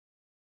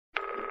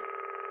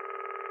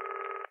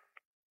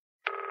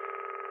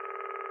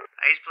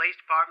 Hayes Police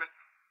Department.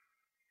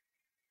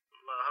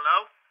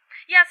 Hello?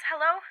 Yes,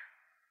 hello?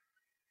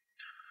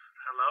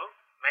 Hello?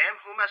 Ma'am,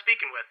 who am I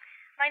speaking with?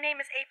 My name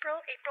is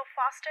April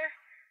Foster.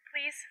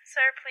 Please,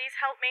 sir, please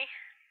help me.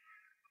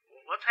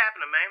 What's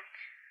happening, ma'am?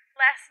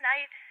 Last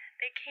night,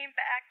 they came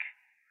back.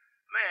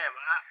 Ma'am,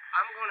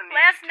 I'm going to need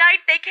Last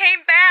night they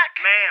came back.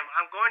 Ma'am,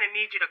 I'm going to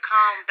need you to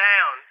calm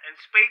down and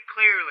speak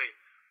clearly.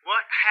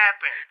 What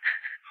happened?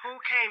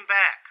 Who came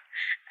back?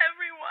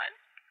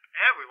 Everyone.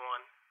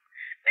 Everyone?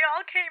 They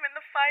all came in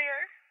the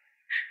fire.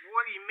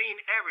 What do you mean,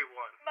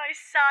 everyone? My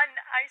son.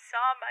 I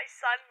saw my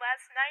son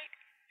last night.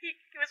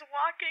 He was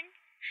walking.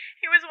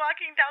 He was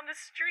walking down the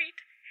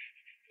street.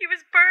 He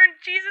was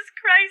burned. Jesus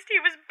Christ,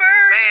 he was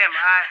burned. Ma'am,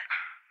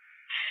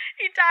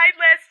 He died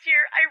last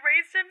year. I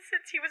raised him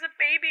since he was a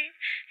baby.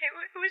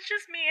 It was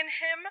just me and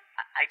him.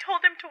 I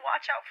told him to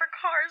watch out for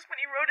cars when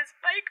he rode his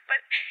bike,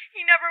 but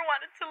he never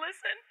wanted to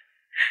listen.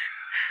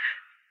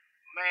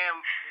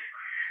 Ma'am,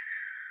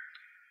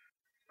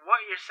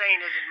 what you're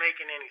saying isn't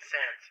making any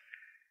sense.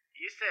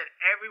 You said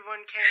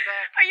everyone came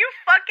back? Are you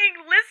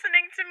fucking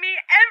listening to me?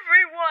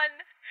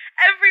 Everyone!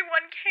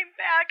 Everyone came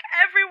back.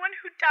 Everyone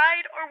who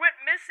died or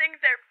went missing,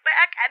 they're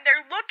back and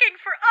they're looking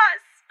for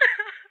us.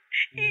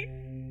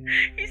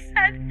 He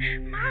said,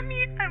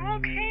 Mommy, I'm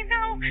okay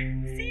now.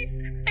 See,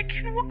 I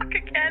can walk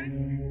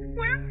again.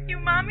 Where are you,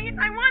 Mommy?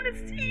 I want to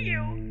see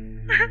you.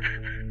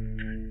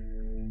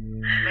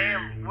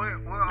 Ma'am, where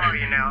are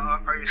you now?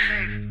 Are you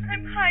safe?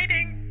 I'm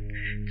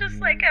hiding, just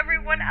like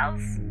everyone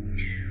else.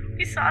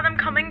 We saw them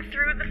coming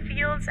through the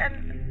fields,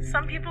 and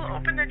some people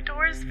opened their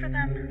doors for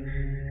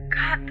them.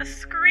 God, the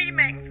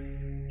screaming.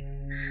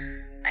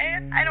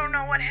 I don't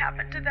know what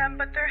happened to them,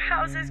 but their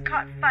houses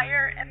caught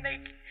fire, and they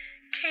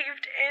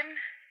caved in.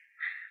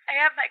 I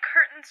have my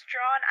curtains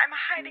drawn. I'm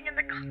hiding in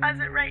the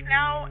closet right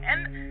now,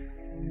 and...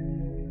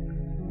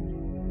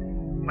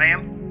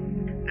 Ma'am,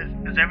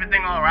 is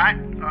everything all right?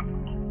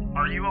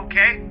 Are you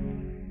okay?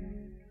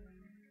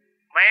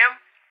 Ma'am?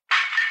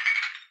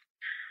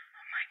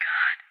 Oh my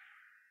God.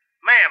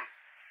 Ma'am!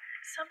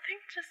 Something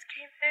just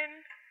came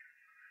in.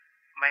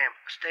 Ma'am,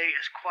 stay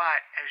as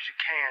quiet as you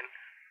can.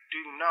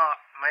 Do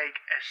not make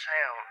a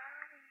sound.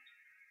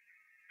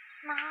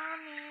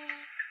 Mommy.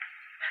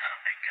 Oh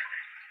my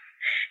God.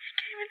 He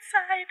came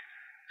inside.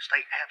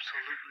 Stay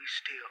absolutely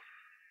still.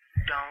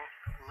 Don't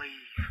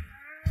leave.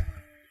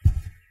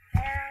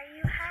 Where are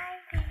you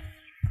hiding?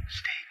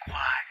 Stay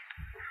quiet.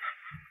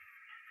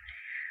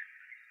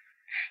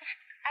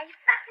 I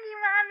found you,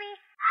 Mommy.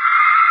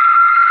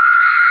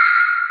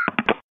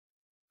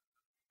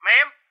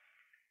 Ma'am?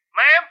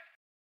 Ma'am?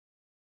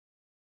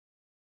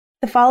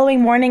 The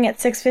following morning at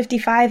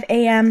 6:55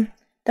 a.m.,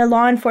 the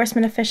law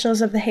enforcement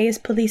officials of the Hayes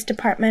Police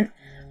Department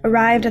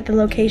arrived at the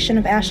location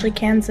of Ashley,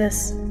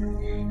 Kansas.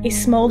 A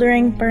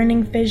smoldering,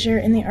 burning fissure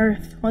in the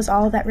earth was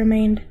all that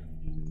remained.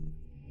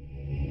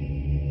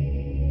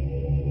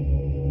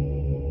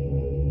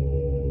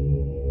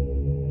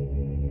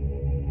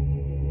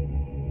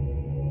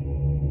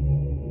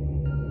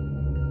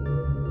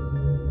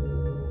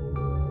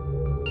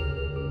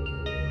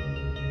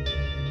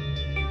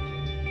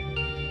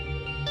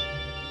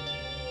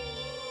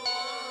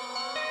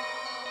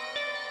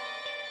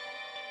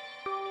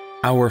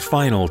 Our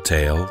final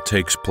tale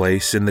takes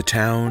place in the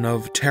town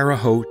of Terre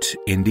Haute,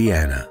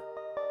 Indiana.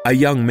 A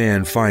young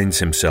man finds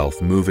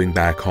himself moving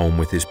back home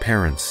with his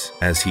parents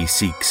as he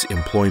seeks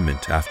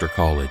employment after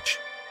college.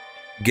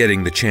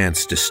 Getting the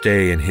chance to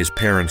stay in his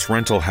parents'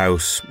 rental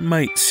house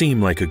might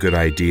seem like a good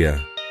idea,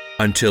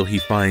 until he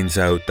finds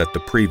out that the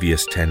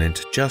previous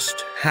tenant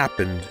just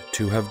happened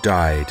to have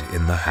died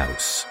in the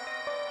house.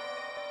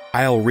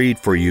 I'll read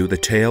for you the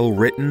tale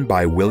written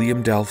by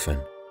William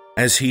Delphin,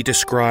 as he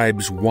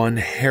describes one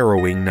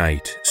harrowing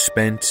night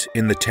spent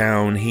in the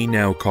town he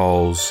now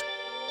calls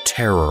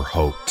Terre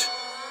Haute.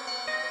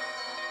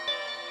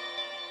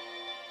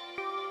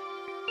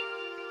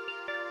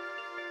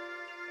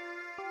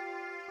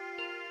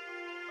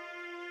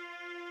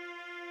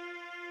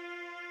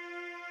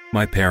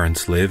 My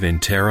parents live in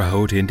Terre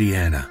Haute,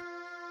 Indiana.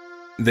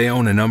 They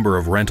own a number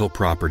of rental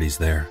properties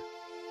there.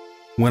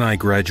 When I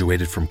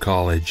graduated from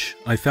college,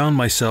 I found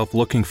myself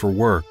looking for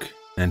work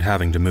and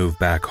having to move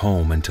back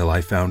home until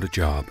I found a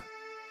job.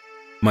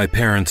 My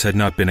parents had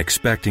not been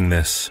expecting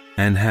this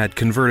and had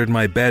converted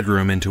my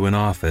bedroom into an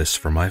office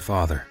for my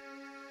father.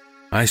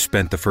 I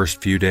spent the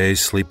first few days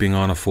sleeping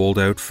on a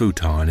fold-out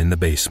futon in the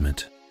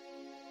basement.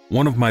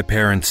 One of my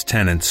parents'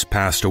 tenants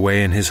passed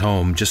away in his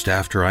home just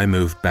after I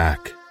moved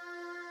back.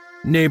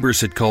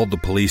 Neighbors had called the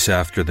police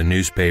after the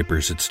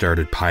newspapers had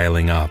started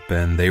piling up,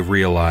 and they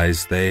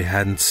realized they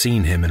hadn't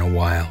seen him in a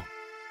while.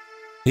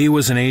 He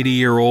was an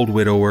 80-year-old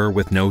widower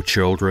with no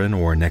children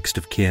or next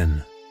of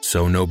kin,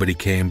 so nobody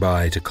came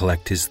by to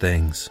collect his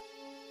things.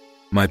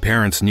 My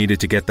parents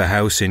needed to get the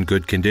house in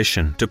good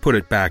condition to put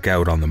it back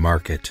out on the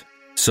market,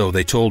 so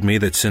they told me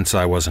that since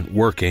I wasn't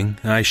working,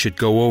 I should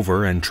go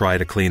over and try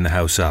to clean the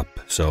house up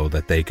so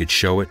that they could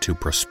show it to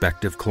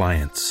prospective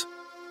clients.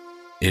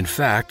 In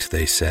fact,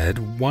 they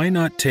said, why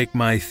not take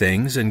my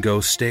things and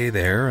go stay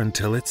there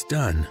until it's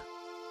done?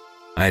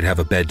 I'd have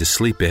a bed to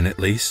sleep in at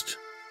least.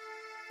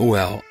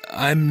 Well,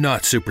 I'm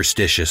not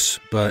superstitious,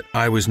 but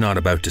I was not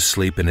about to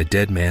sleep in a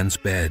dead man's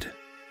bed.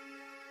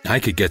 I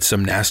could get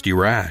some nasty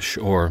rash,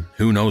 or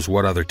who knows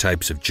what other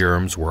types of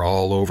germs were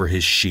all over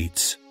his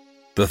sheets.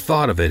 The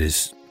thought of it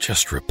is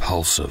just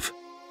repulsive.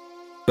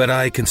 but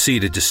I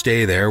conceded to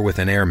stay there with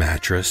an air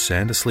mattress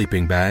and a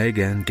sleeping bag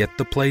and get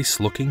the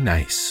place looking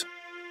nice.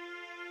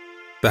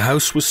 The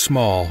house was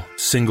small,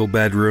 single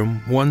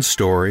bedroom, 1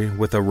 story,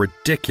 with a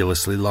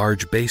ridiculously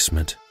large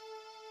basement.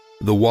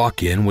 The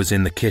walk-in was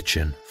in the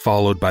kitchen,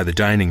 followed by the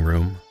dining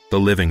room, the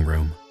living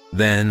room,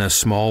 then a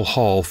small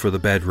hall for the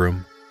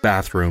bedroom,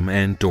 bathroom,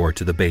 and door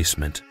to the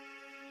basement.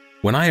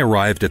 When I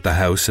arrived at the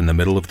house in the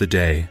middle of the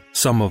day,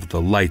 some of the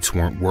lights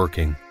weren't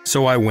working,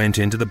 so I went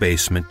into the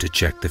basement to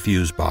check the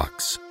fuse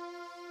box.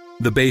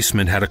 The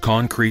basement had a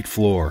concrete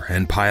floor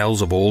and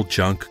piles of old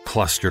junk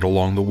clustered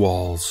along the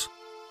walls.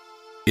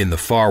 In the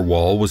far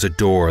wall was a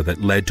door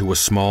that led to a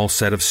small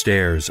set of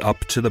stairs up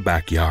to the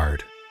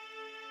backyard.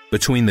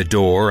 Between the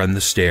door and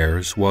the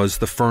stairs was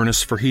the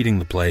furnace for heating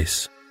the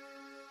place.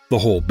 The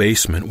whole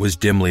basement was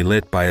dimly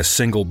lit by a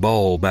single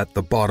bulb at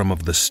the bottom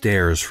of the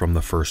stairs from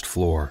the first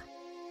floor.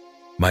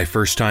 My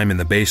first time in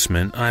the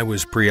basement, I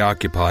was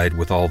preoccupied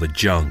with all the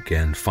junk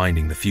and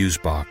finding the fuse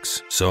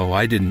box, so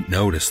I didn't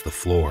notice the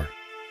floor.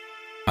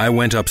 I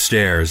went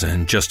upstairs,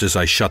 and just as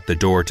I shut the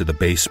door to the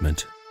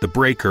basement, the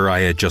breaker I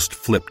had just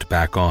flipped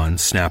back on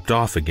snapped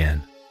off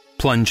again,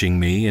 plunging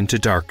me into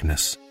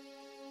darkness.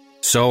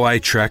 So I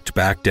trekked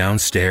back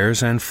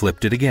downstairs and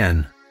flipped it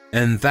again,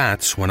 and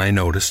that's when I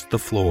noticed the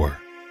floor.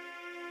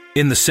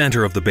 In the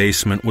center of the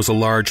basement was a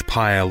large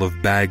pile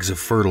of bags of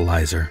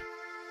fertilizer.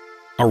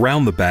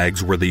 Around the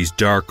bags were these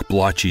dark,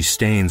 blotchy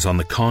stains on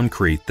the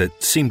concrete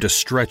that seemed to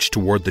stretch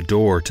toward the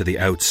door to the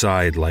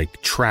outside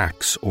like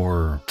tracks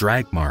or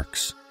drag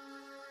marks.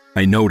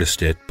 I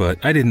noticed it,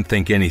 but I didn't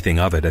think anything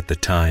of it at the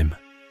time.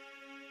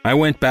 I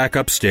went back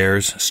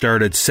upstairs,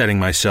 started setting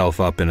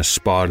myself up in a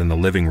spot in the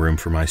living room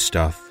for my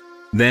stuff,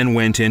 then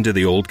went into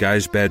the old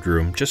guy's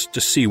bedroom just to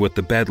see what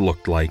the bed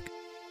looked like.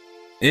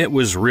 It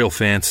was real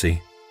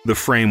fancy. The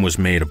frame was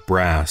made of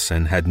brass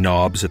and had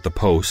knobs at the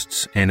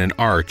posts and an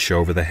arch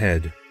over the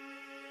head.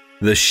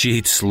 The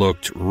sheets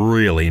looked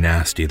really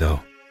nasty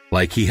though,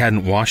 like he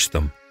hadn't washed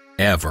them,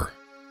 ever.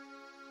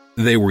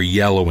 They were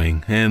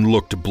yellowing and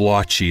looked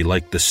blotchy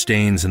like the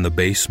stains in the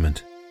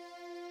basement.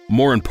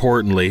 More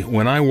importantly,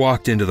 when I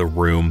walked into the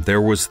room,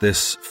 there was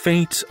this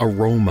faint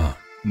aroma,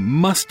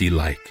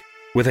 musty-like,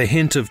 with a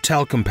hint of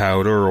talcum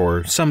powder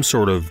or some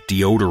sort of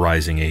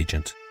deodorizing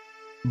agent.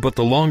 But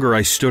the longer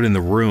I stood in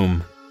the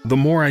room, the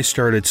more I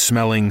started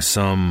smelling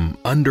some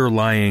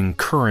underlying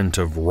current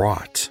of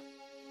rot.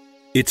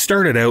 It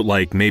started out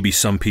like maybe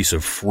some piece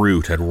of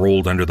fruit had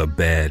rolled under the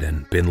bed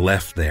and been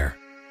left there.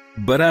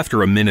 But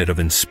after a minute of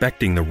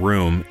inspecting the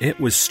room, it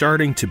was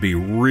starting to be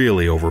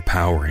really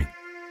overpowering.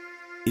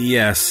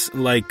 Yes,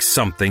 like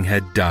something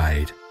had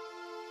died.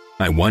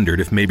 I wondered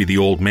if maybe the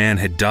old man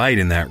had died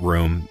in that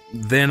room.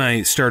 Then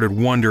I started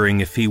wondering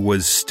if he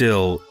was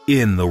still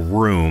in the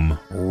room,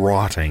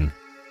 rotting.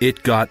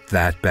 It got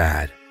that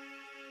bad.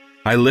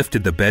 I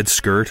lifted the bed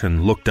skirt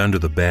and looked under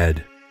the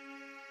bed.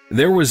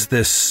 There was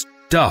this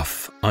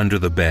stuff under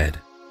the bed.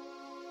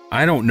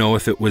 I don't know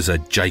if it was a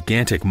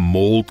gigantic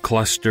mold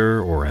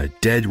cluster or a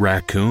dead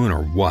raccoon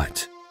or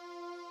what.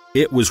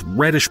 It was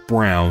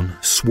reddish-brown,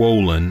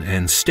 swollen,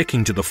 and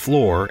sticking to the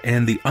floor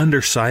and the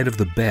underside of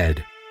the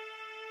bed.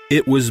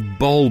 It was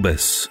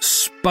bulbous,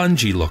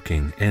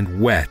 spongy-looking, and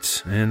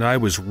wet, and I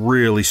was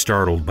really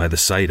startled by the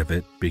sight of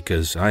it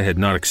because I had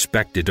not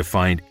expected to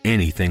find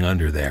anything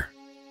under there.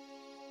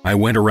 I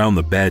went around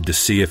the bed to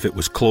see if it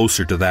was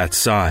closer to that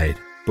side,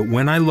 but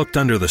when I looked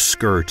under the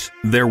skirt,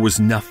 there was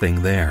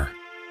nothing there.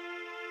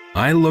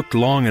 I looked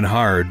long and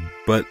hard,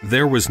 but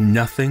there was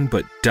nothing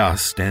but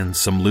dust and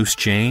some loose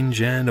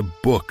change and a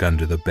book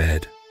under the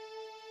bed.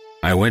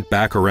 I went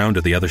back around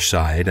to the other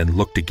side and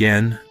looked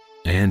again,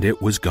 and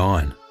it was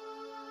gone.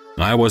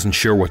 I wasn't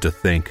sure what to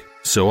think,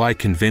 so I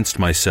convinced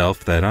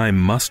myself that I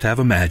must have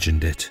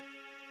imagined it.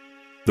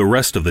 The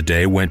rest of the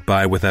day went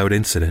by without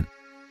incident.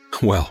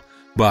 Well,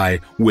 by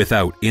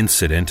without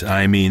incident,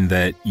 I mean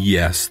that,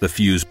 yes, the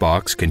fuse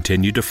box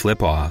continued to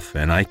flip off,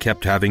 and I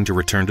kept having to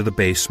return to the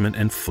basement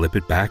and flip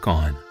it back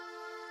on.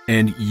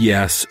 And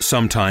yes,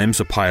 sometimes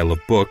a pile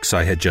of books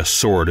I had just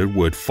sorted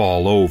would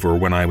fall over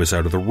when I was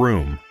out of the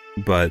room,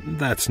 but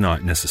that's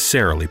not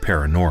necessarily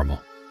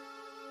paranormal.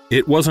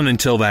 It wasn't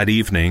until that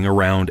evening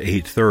around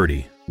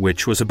 8:30,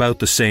 which was about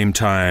the same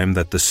time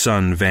that the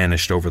sun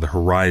vanished over the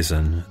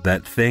horizon,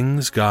 that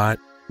things got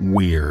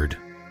weird.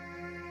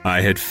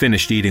 I had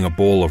finished eating a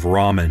bowl of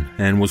ramen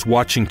and was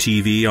watching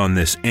TV on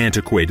this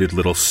antiquated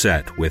little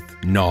set with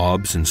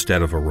knobs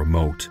instead of a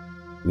remote,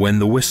 when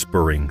the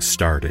whispering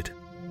started.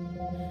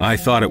 I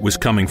thought it was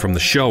coming from the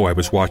show I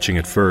was watching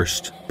at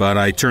first, but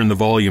I turned the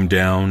volume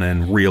down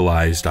and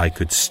realized I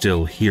could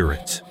still hear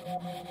it.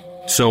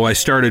 So I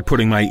started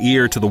putting my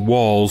ear to the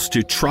walls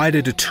to try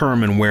to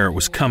determine where it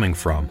was coming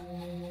from.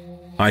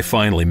 I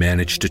finally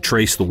managed to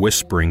trace the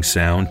whispering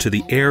sound to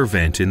the air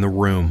vent in the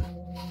room.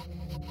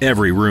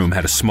 Every room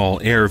had a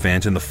small air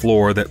vent in the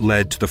floor that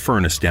led to the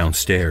furnace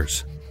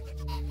downstairs.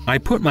 I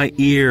put my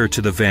ear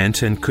to the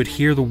vent and could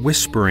hear the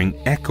whispering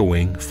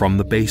echoing from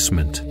the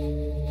basement.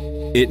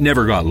 It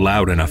never got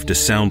loud enough to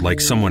sound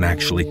like someone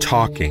actually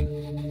talking.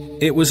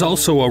 It was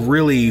also a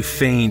really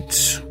faint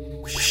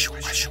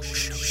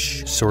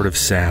sort of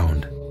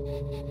sound.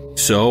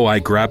 So I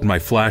grabbed my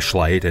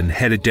flashlight and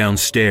headed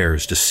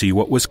downstairs to see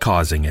what was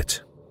causing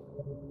it.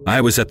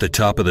 I was at the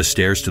top of the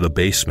stairs to the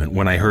basement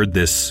when I heard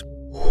this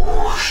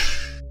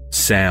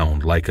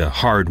sound like a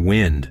hard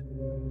wind,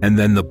 and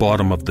then the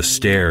bottom of the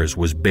stairs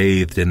was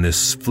bathed in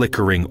this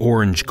flickering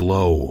orange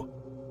glow.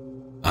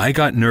 I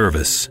got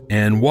nervous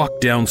and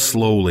walked down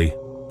slowly,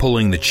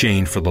 pulling the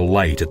chain for the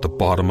light at the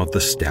bottom of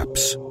the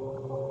steps.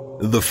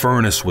 The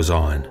furnace was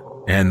on,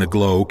 and the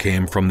glow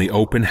came from the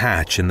open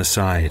hatch in the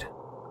side.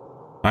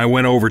 I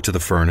went over to the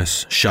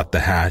furnace, shut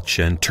the hatch,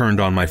 and turned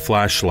on my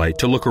flashlight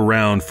to look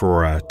around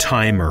for a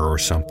timer or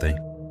something.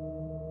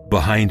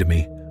 Behind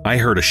me, I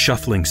heard a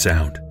shuffling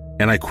sound,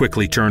 and I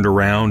quickly turned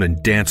around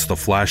and danced the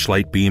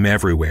flashlight beam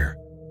everywhere,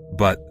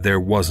 but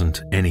there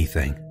wasn't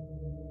anything.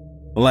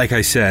 Like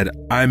I said,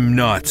 I'm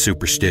not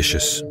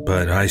superstitious,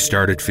 but I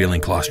started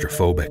feeling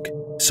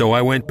claustrophobic, so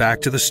I went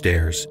back to the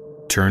stairs,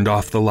 turned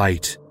off the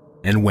light,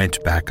 and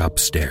went back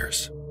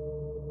upstairs.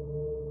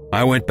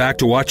 I went back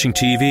to watching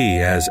TV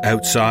as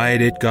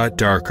outside it got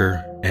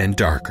darker and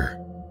darker.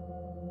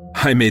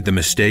 I made the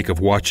mistake of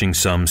watching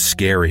some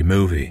scary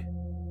movie.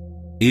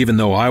 Even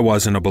though I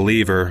wasn't a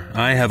believer,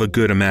 I have a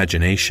good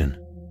imagination.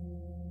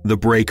 The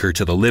breaker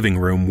to the living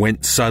room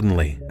went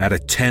suddenly at a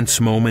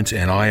tense moment,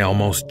 and I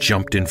almost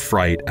jumped in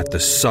fright at the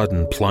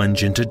sudden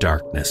plunge into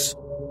darkness.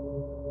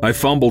 I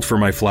fumbled for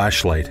my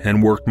flashlight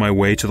and worked my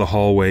way to the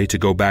hallway to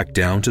go back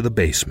down to the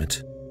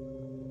basement.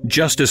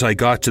 Just as I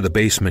got to the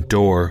basement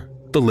door,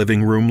 the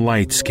living room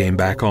lights came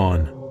back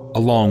on,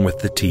 along with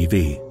the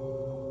TV.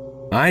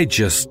 I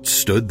just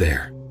stood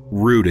there,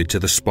 rooted to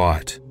the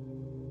spot.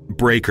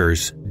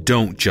 Breakers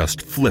don't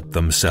just flip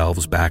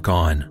themselves back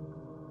on.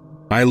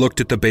 I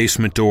looked at the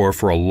basement door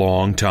for a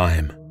long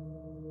time.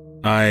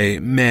 I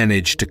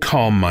managed to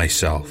calm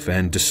myself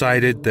and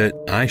decided that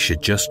I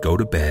should just go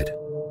to bed.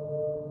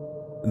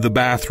 The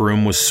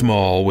bathroom was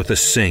small with a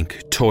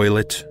sink,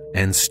 toilet,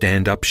 and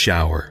stand-up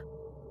shower.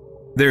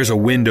 There's a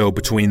window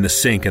between the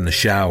sink and the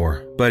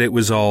shower, but it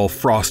was all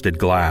frosted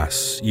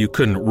glass. You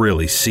couldn't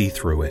really see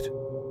through it.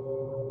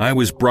 I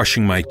was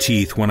brushing my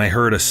teeth when I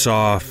heard a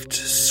soft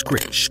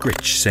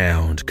scritch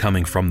sound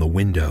coming from the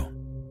window.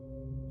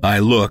 I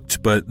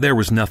looked, but there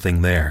was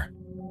nothing there.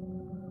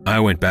 I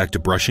went back to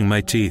brushing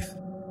my teeth.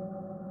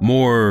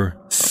 More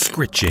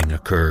scritching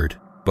occurred,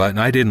 but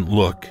I didn't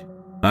look.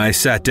 I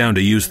sat down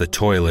to use the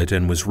toilet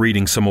and was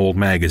reading some old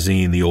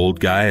magazine the old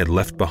guy had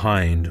left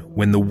behind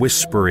when the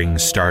whispering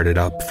started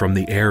up from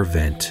the air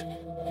vent.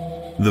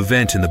 The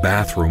vent in the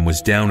bathroom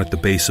was down at the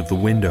base of the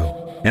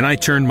window, and I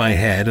turned my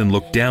head and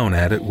looked down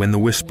at it when the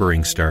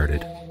whispering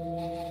started.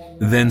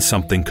 Then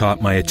something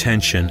caught my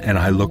attention and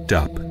I looked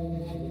up.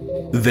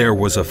 There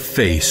was a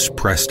face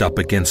pressed up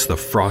against the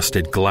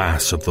frosted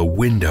glass of the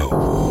window.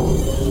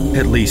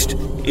 At least,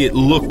 it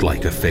looked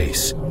like a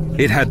face.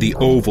 It had the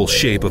oval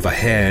shape of a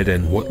head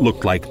and what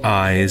looked like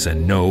eyes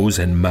and nose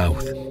and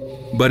mouth,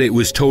 but it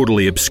was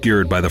totally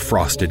obscured by the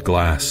frosted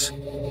glass.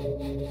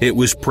 It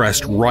was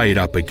pressed right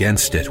up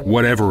against it,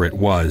 whatever it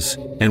was,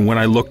 and when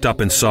I looked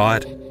up and saw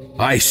it,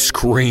 I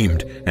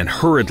screamed and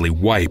hurriedly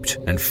wiped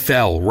and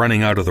fell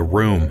running out of the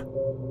room.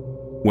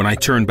 When I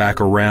turned back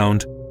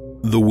around,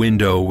 the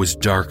window was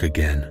dark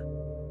again.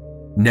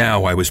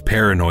 Now I was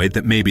paranoid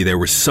that maybe there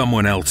was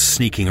someone else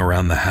sneaking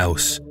around the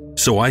house,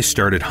 so I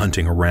started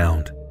hunting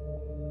around.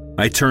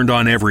 I turned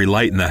on every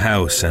light in the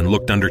house and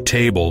looked under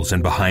tables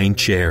and behind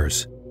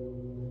chairs.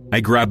 I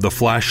grabbed the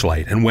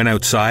flashlight and went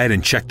outside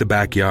and checked the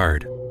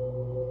backyard.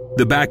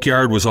 The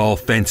backyard was all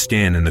fenced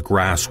in and the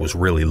grass was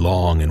really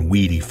long and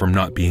weedy from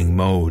not being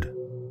mowed.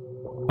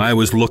 I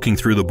was looking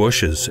through the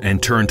bushes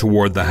and turned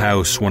toward the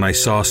house when I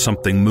saw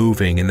something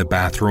moving in the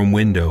bathroom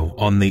window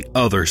on the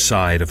other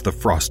side of the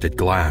frosted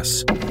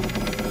glass.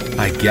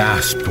 I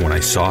gasped when I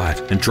saw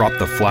it and dropped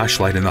the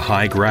flashlight in the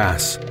high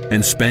grass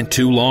and spent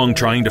too long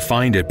trying to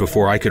find it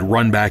before I could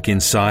run back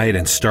inside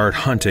and start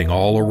hunting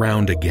all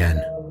around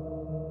again.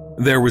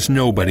 There was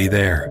nobody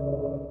there.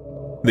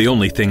 The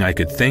only thing I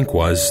could think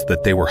was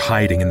that they were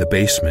hiding in the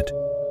basement,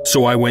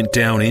 so I went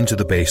down into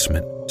the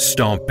basement,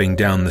 stomping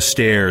down the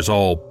stairs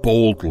all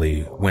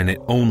boldly when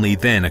it only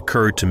then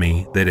occurred to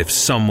me that if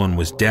someone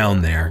was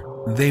down there,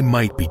 they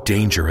might be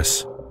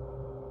dangerous.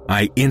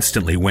 I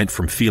instantly went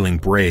from feeling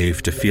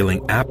brave to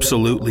feeling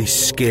absolutely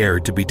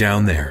scared to be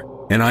down there,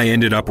 and I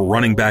ended up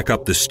running back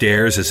up the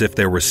stairs as if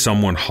there was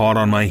someone hot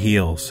on my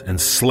heels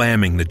and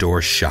slamming the door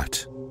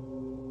shut.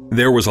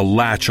 There was a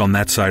latch on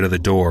that side of the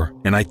door,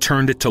 and I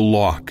turned it to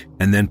lock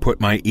and then put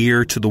my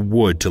ear to the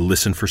wood to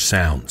listen for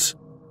sounds.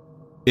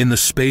 In the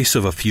space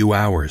of a few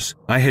hours,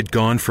 I had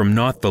gone from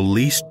not the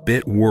least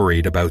bit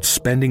worried about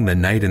spending the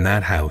night in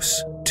that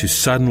house to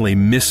suddenly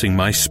missing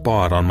my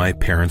spot on my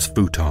parents'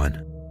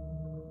 futon.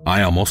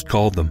 I almost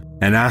called them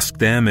and asked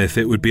them if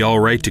it would be all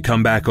right to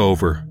come back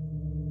over,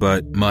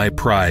 but my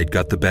pride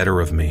got the better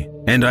of me,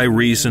 and I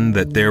reasoned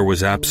that there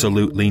was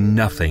absolutely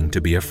nothing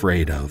to be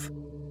afraid of.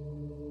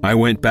 I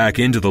went back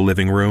into the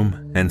living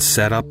room and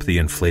set up the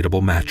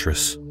inflatable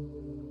mattress.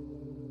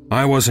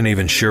 I wasn't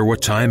even sure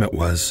what time it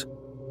was.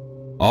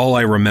 All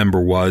I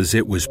remember was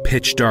it was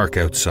pitch dark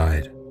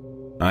outside.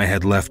 I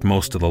had left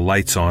most of the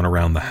lights on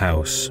around the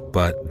house,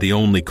 but the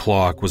only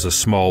clock was a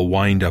small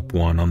wind-up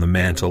one on the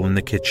mantel in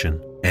the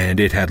kitchen, and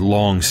it had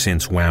long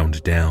since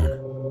wound down.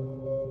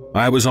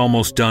 I was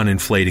almost done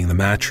inflating the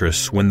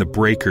mattress when the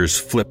breakers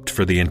flipped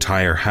for the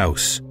entire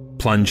house,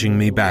 plunging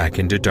me back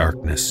into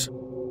darkness.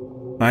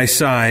 I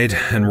sighed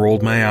and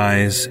rolled my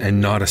eyes, and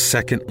not a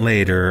second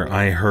later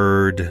I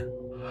heard...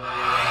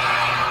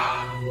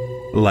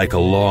 like a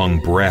long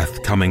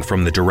breath coming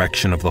from the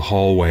direction of the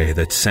hallway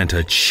that sent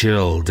a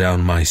chill down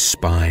my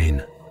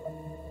spine.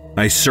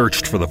 I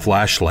searched for the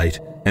flashlight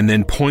and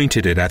then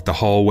pointed it at the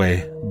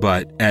hallway,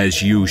 but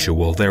as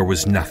usual, there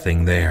was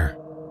nothing there.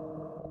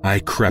 I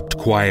crept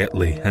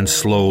quietly and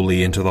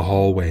slowly into the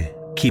hallway,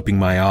 keeping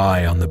my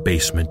eye on the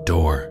basement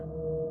door.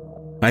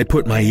 I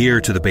put my ear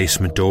to the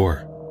basement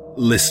door,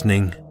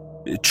 listening,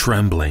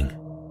 trembling.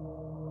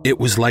 It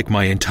was like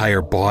my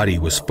entire body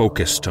was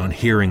focused on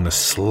hearing the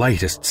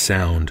slightest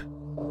sound.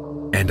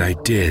 And I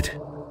did.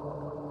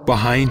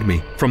 Behind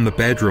me, from the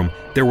bedroom,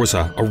 there was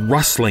a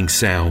rustling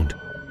sound.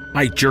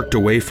 I jerked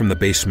away from the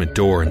basement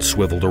door and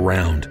swiveled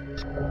around.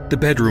 The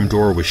bedroom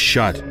door was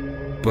shut,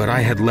 but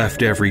I had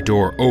left every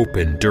door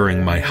open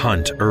during my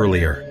hunt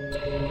earlier.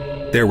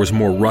 There was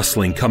more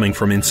rustling coming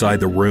from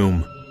inside the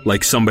room,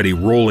 like somebody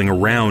rolling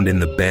around in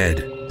the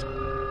bed.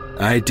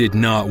 I did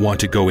not want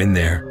to go in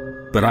there,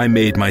 but I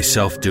made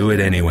myself do it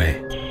anyway.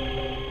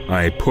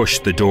 I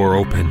pushed the door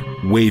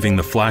open, waving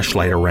the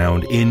flashlight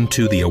around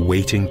into the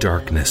awaiting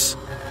darkness.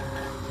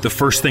 The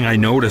first thing I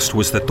noticed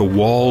was that the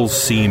walls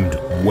seemed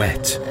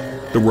wet.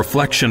 The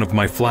reflection of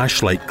my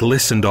flashlight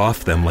glistened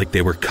off them like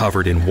they were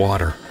covered in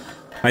water.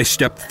 I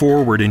stepped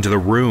forward into the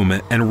room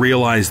and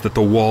realized that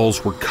the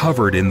walls were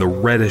covered in the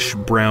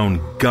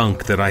reddish-brown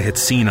gunk that I had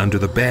seen under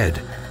the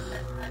bed.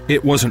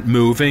 It wasn't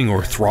moving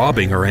or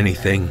throbbing or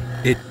anything.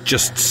 It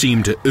just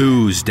seemed to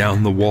ooze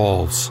down the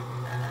walls.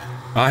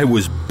 I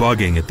was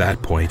bugging at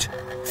that point,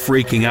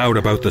 freaking out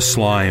about the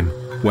slime,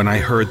 when I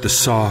heard the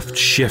soft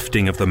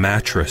shifting of the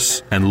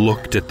mattress and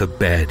looked at the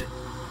bed.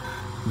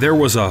 There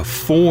was a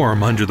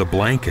form under the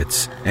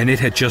blankets, and it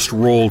had just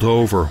rolled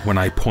over when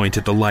I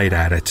pointed the light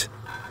at it.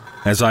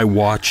 As I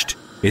watched,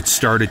 it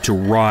started to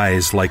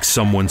rise like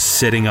someone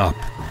sitting up,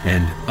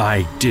 and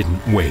I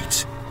didn't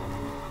wait.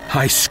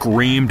 I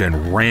screamed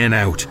and ran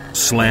out,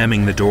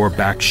 slamming the door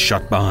back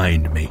shut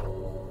behind me.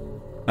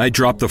 I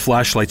dropped the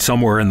flashlight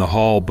somewhere in the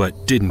hall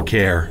but didn't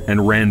care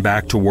and ran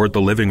back toward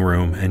the living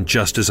room, and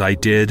just as I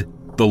did,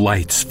 the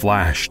lights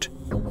flashed.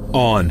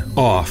 On,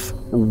 off,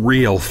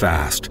 real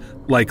fast,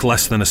 like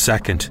less than a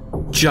second,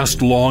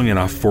 just long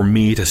enough for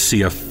me to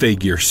see a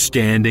figure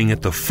standing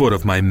at the foot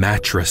of my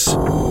mattress.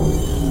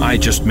 I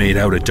just made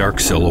out a dark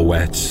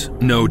silhouette,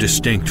 no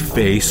distinct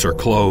face or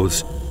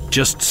clothes,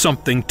 just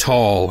something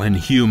tall and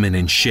human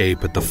in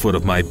shape at the foot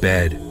of my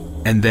bed.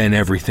 And then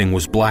everything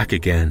was black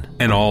again,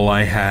 and all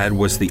I had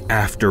was the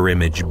after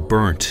image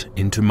burnt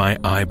into my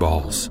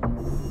eyeballs.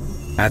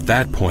 At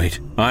that point,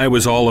 I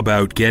was all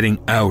about getting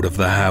out of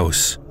the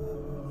house.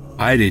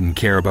 I didn't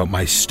care about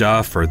my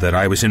stuff or that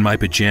I was in my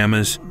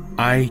pajamas.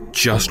 I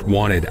just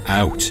wanted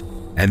out,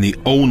 and the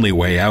only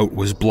way out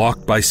was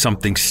blocked by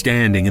something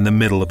standing in the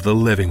middle of the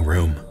living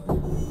room.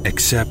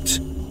 Except,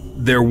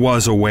 there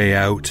was a way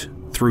out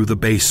through the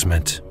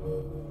basement.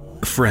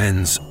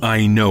 Friends,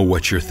 I know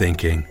what you're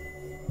thinking.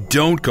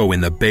 Don't go in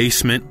the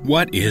basement.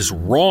 What is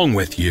wrong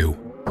with you?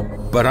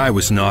 But I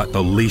was not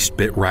the least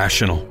bit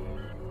rational.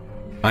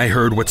 I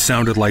heard what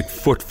sounded like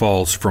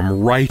footfalls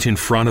from right in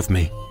front of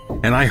me,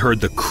 and I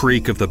heard the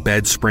creak of the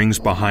bed springs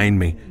behind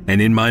me,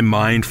 and in my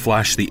mind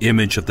flashed the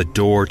image of the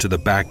door to the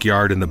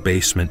backyard in the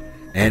basement,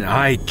 and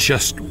I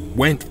just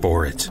went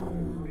for it.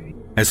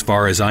 As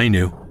far as I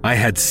knew, I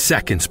had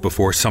seconds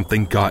before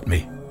something got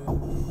me.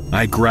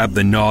 I grabbed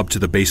the knob to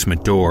the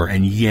basement door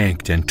and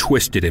yanked and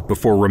twisted it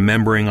before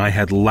remembering I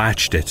had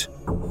latched it.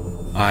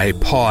 I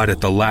pawed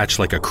at the latch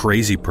like a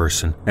crazy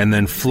person and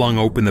then flung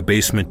open the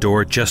basement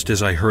door just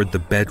as I heard the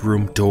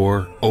bedroom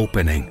door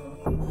opening.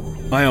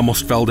 I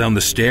almost fell down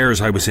the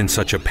stairs, I was in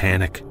such a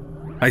panic.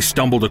 I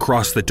stumbled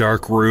across the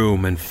dark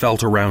room and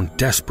felt around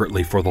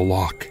desperately for the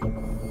lock.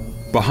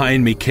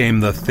 Behind me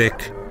came the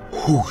thick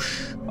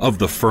whoosh of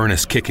the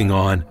furnace kicking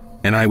on,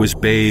 and I was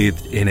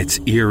bathed in its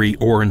eerie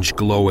orange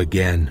glow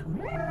again.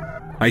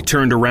 I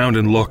turned around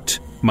and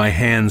looked, my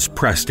hands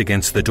pressed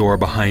against the door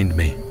behind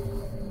me.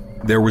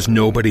 There was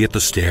nobody at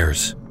the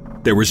stairs.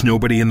 There was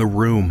nobody in the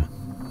room.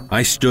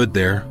 I stood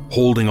there,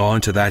 holding on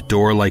to that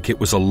door like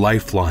it was a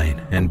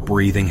lifeline and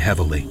breathing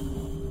heavily.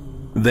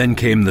 Then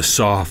came the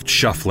soft,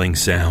 shuffling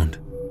sound.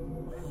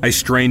 I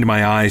strained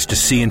my eyes to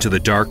see into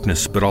the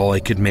darkness, but all I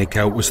could make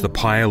out was the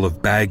pile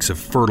of bags of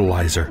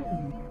fertilizer.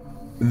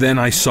 Then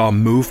I saw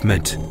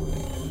movement.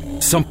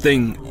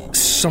 Something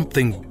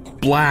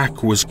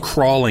black was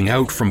crawling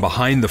out from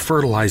behind the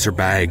fertilizer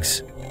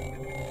bags.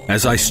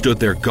 As I stood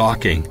there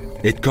gawking,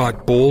 it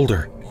got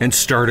bolder and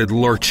started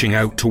lurching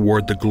out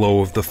toward the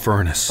glow of the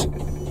furnace.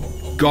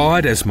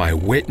 God as my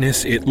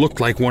witness, it looked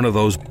like one of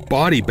those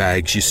body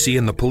bags you see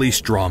in the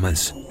police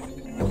dramas.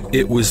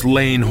 It was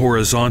laying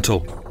horizontal,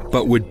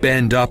 but would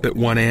bend up at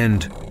one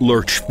end,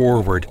 lurch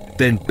forward,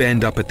 then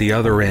bend up at the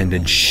other end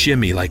and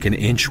shimmy like an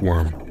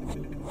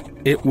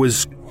inchworm. It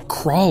was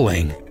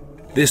crawling,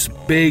 this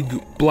big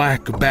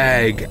black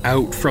bag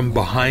out from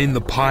behind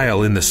the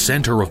pile in the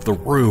center of the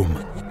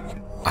room.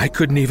 I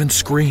couldn't even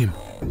scream.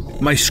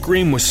 My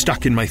scream was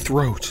stuck in my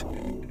throat.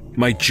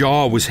 My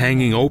jaw was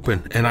hanging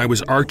open, and I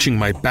was arching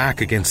my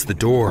back against the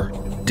door,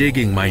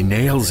 digging my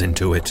nails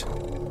into it.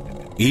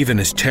 Even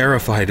as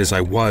terrified as I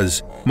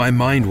was, my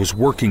mind was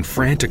working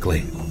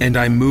frantically, and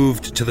I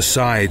moved to the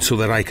side so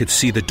that I could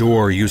see the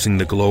door using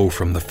the glow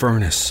from the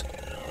furnace.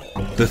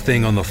 The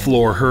thing on the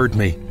floor heard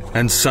me,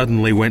 and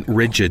suddenly went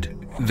rigid.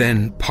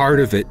 Then part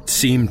of it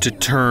seemed to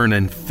turn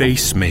and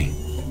face me.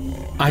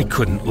 I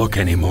couldn't look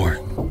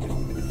anymore.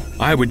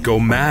 I would go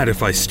mad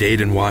if I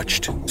stayed and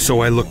watched, so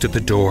I looked at the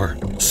door,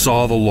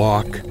 saw the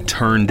lock,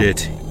 turned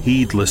it,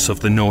 heedless of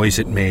the noise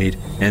it made,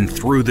 and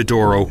threw the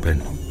door open,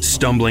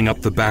 stumbling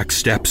up the back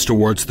steps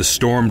towards the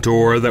storm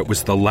door that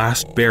was the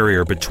last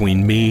barrier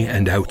between me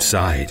and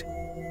outside.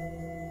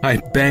 I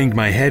banged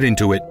my head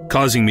into it,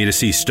 causing me to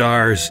see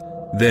stars,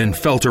 then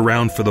felt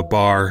around for the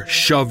bar,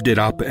 shoved it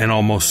up, and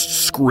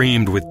almost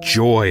screamed with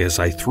joy as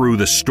I threw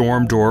the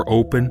storm door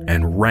open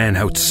and ran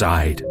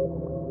outside.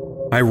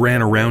 I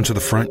ran around to the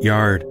front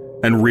yard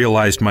and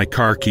realized my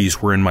car keys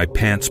were in my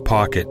pants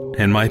pocket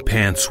and my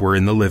pants were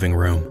in the living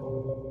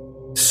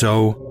room.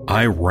 So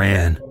I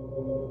ran.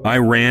 I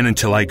ran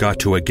until I got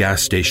to a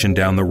gas station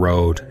down the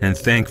road, and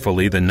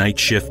thankfully the night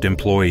shift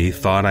employee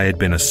thought I had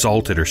been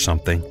assaulted or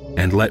something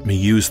and let me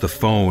use the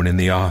phone in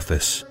the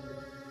office.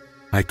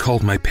 I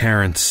called my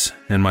parents,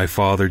 and my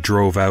father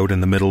drove out in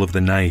the middle of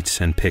the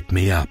night and picked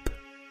me up.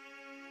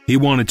 He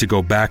wanted to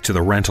go back to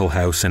the rental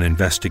house and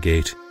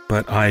investigate,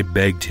 but I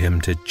begged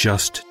him to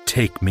just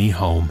take me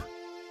home.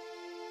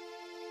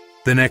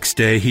 The next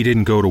day, he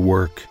didn't go to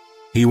work.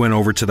 He went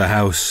over to the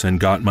house and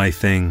got my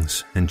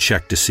things and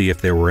checked to see if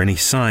there were any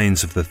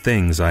signs of the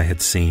things I had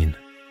seen.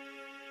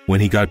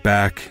 When he got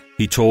back,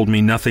 he told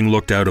me nothing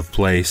looked out of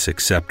place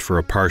except for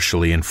a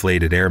partially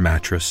inflated air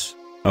mattress,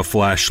 a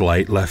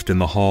flashlight left in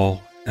the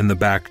hall, and the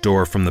back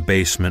door from the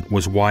basement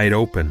was wide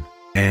open,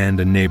 and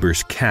a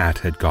neighbor's cat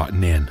had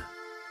gotten in.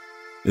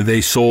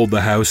 They sold the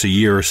house a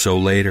year or so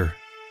later.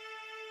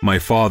 My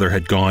father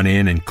had gone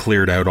in and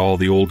cleared out all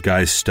the old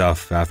guy's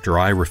stuff after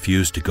I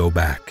refused to go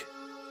back.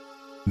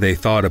 They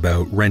thought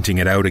about renting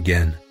it out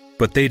again,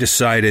 but they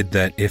decided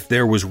that if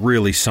there was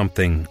really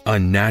something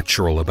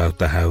unnatural about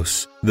the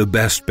house, the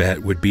best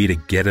bet would be to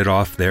get it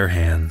off their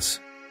hands.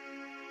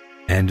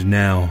 And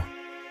now,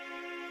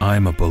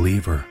 I'm a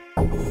believer.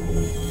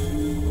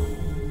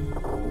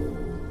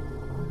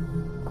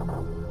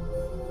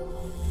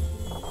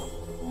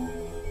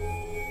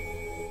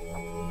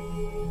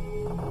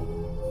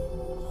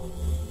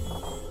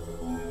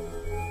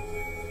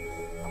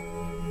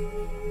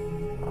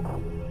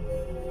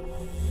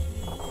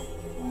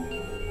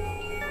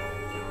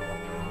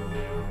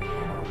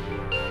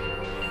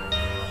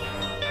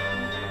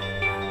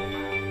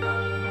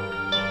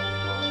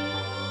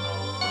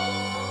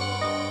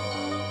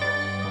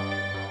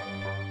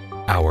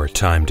 Our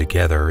time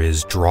together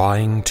is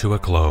drawing to a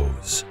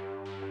close.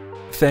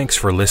 Thanks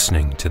for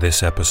listening to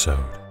this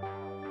episode.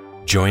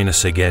 Join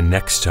us again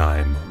next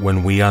time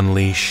when we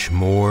unleash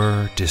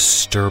more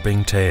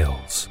disturbing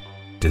tales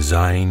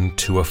designed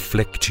to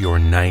afflict your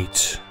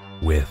night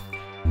with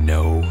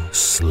no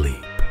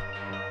sleep.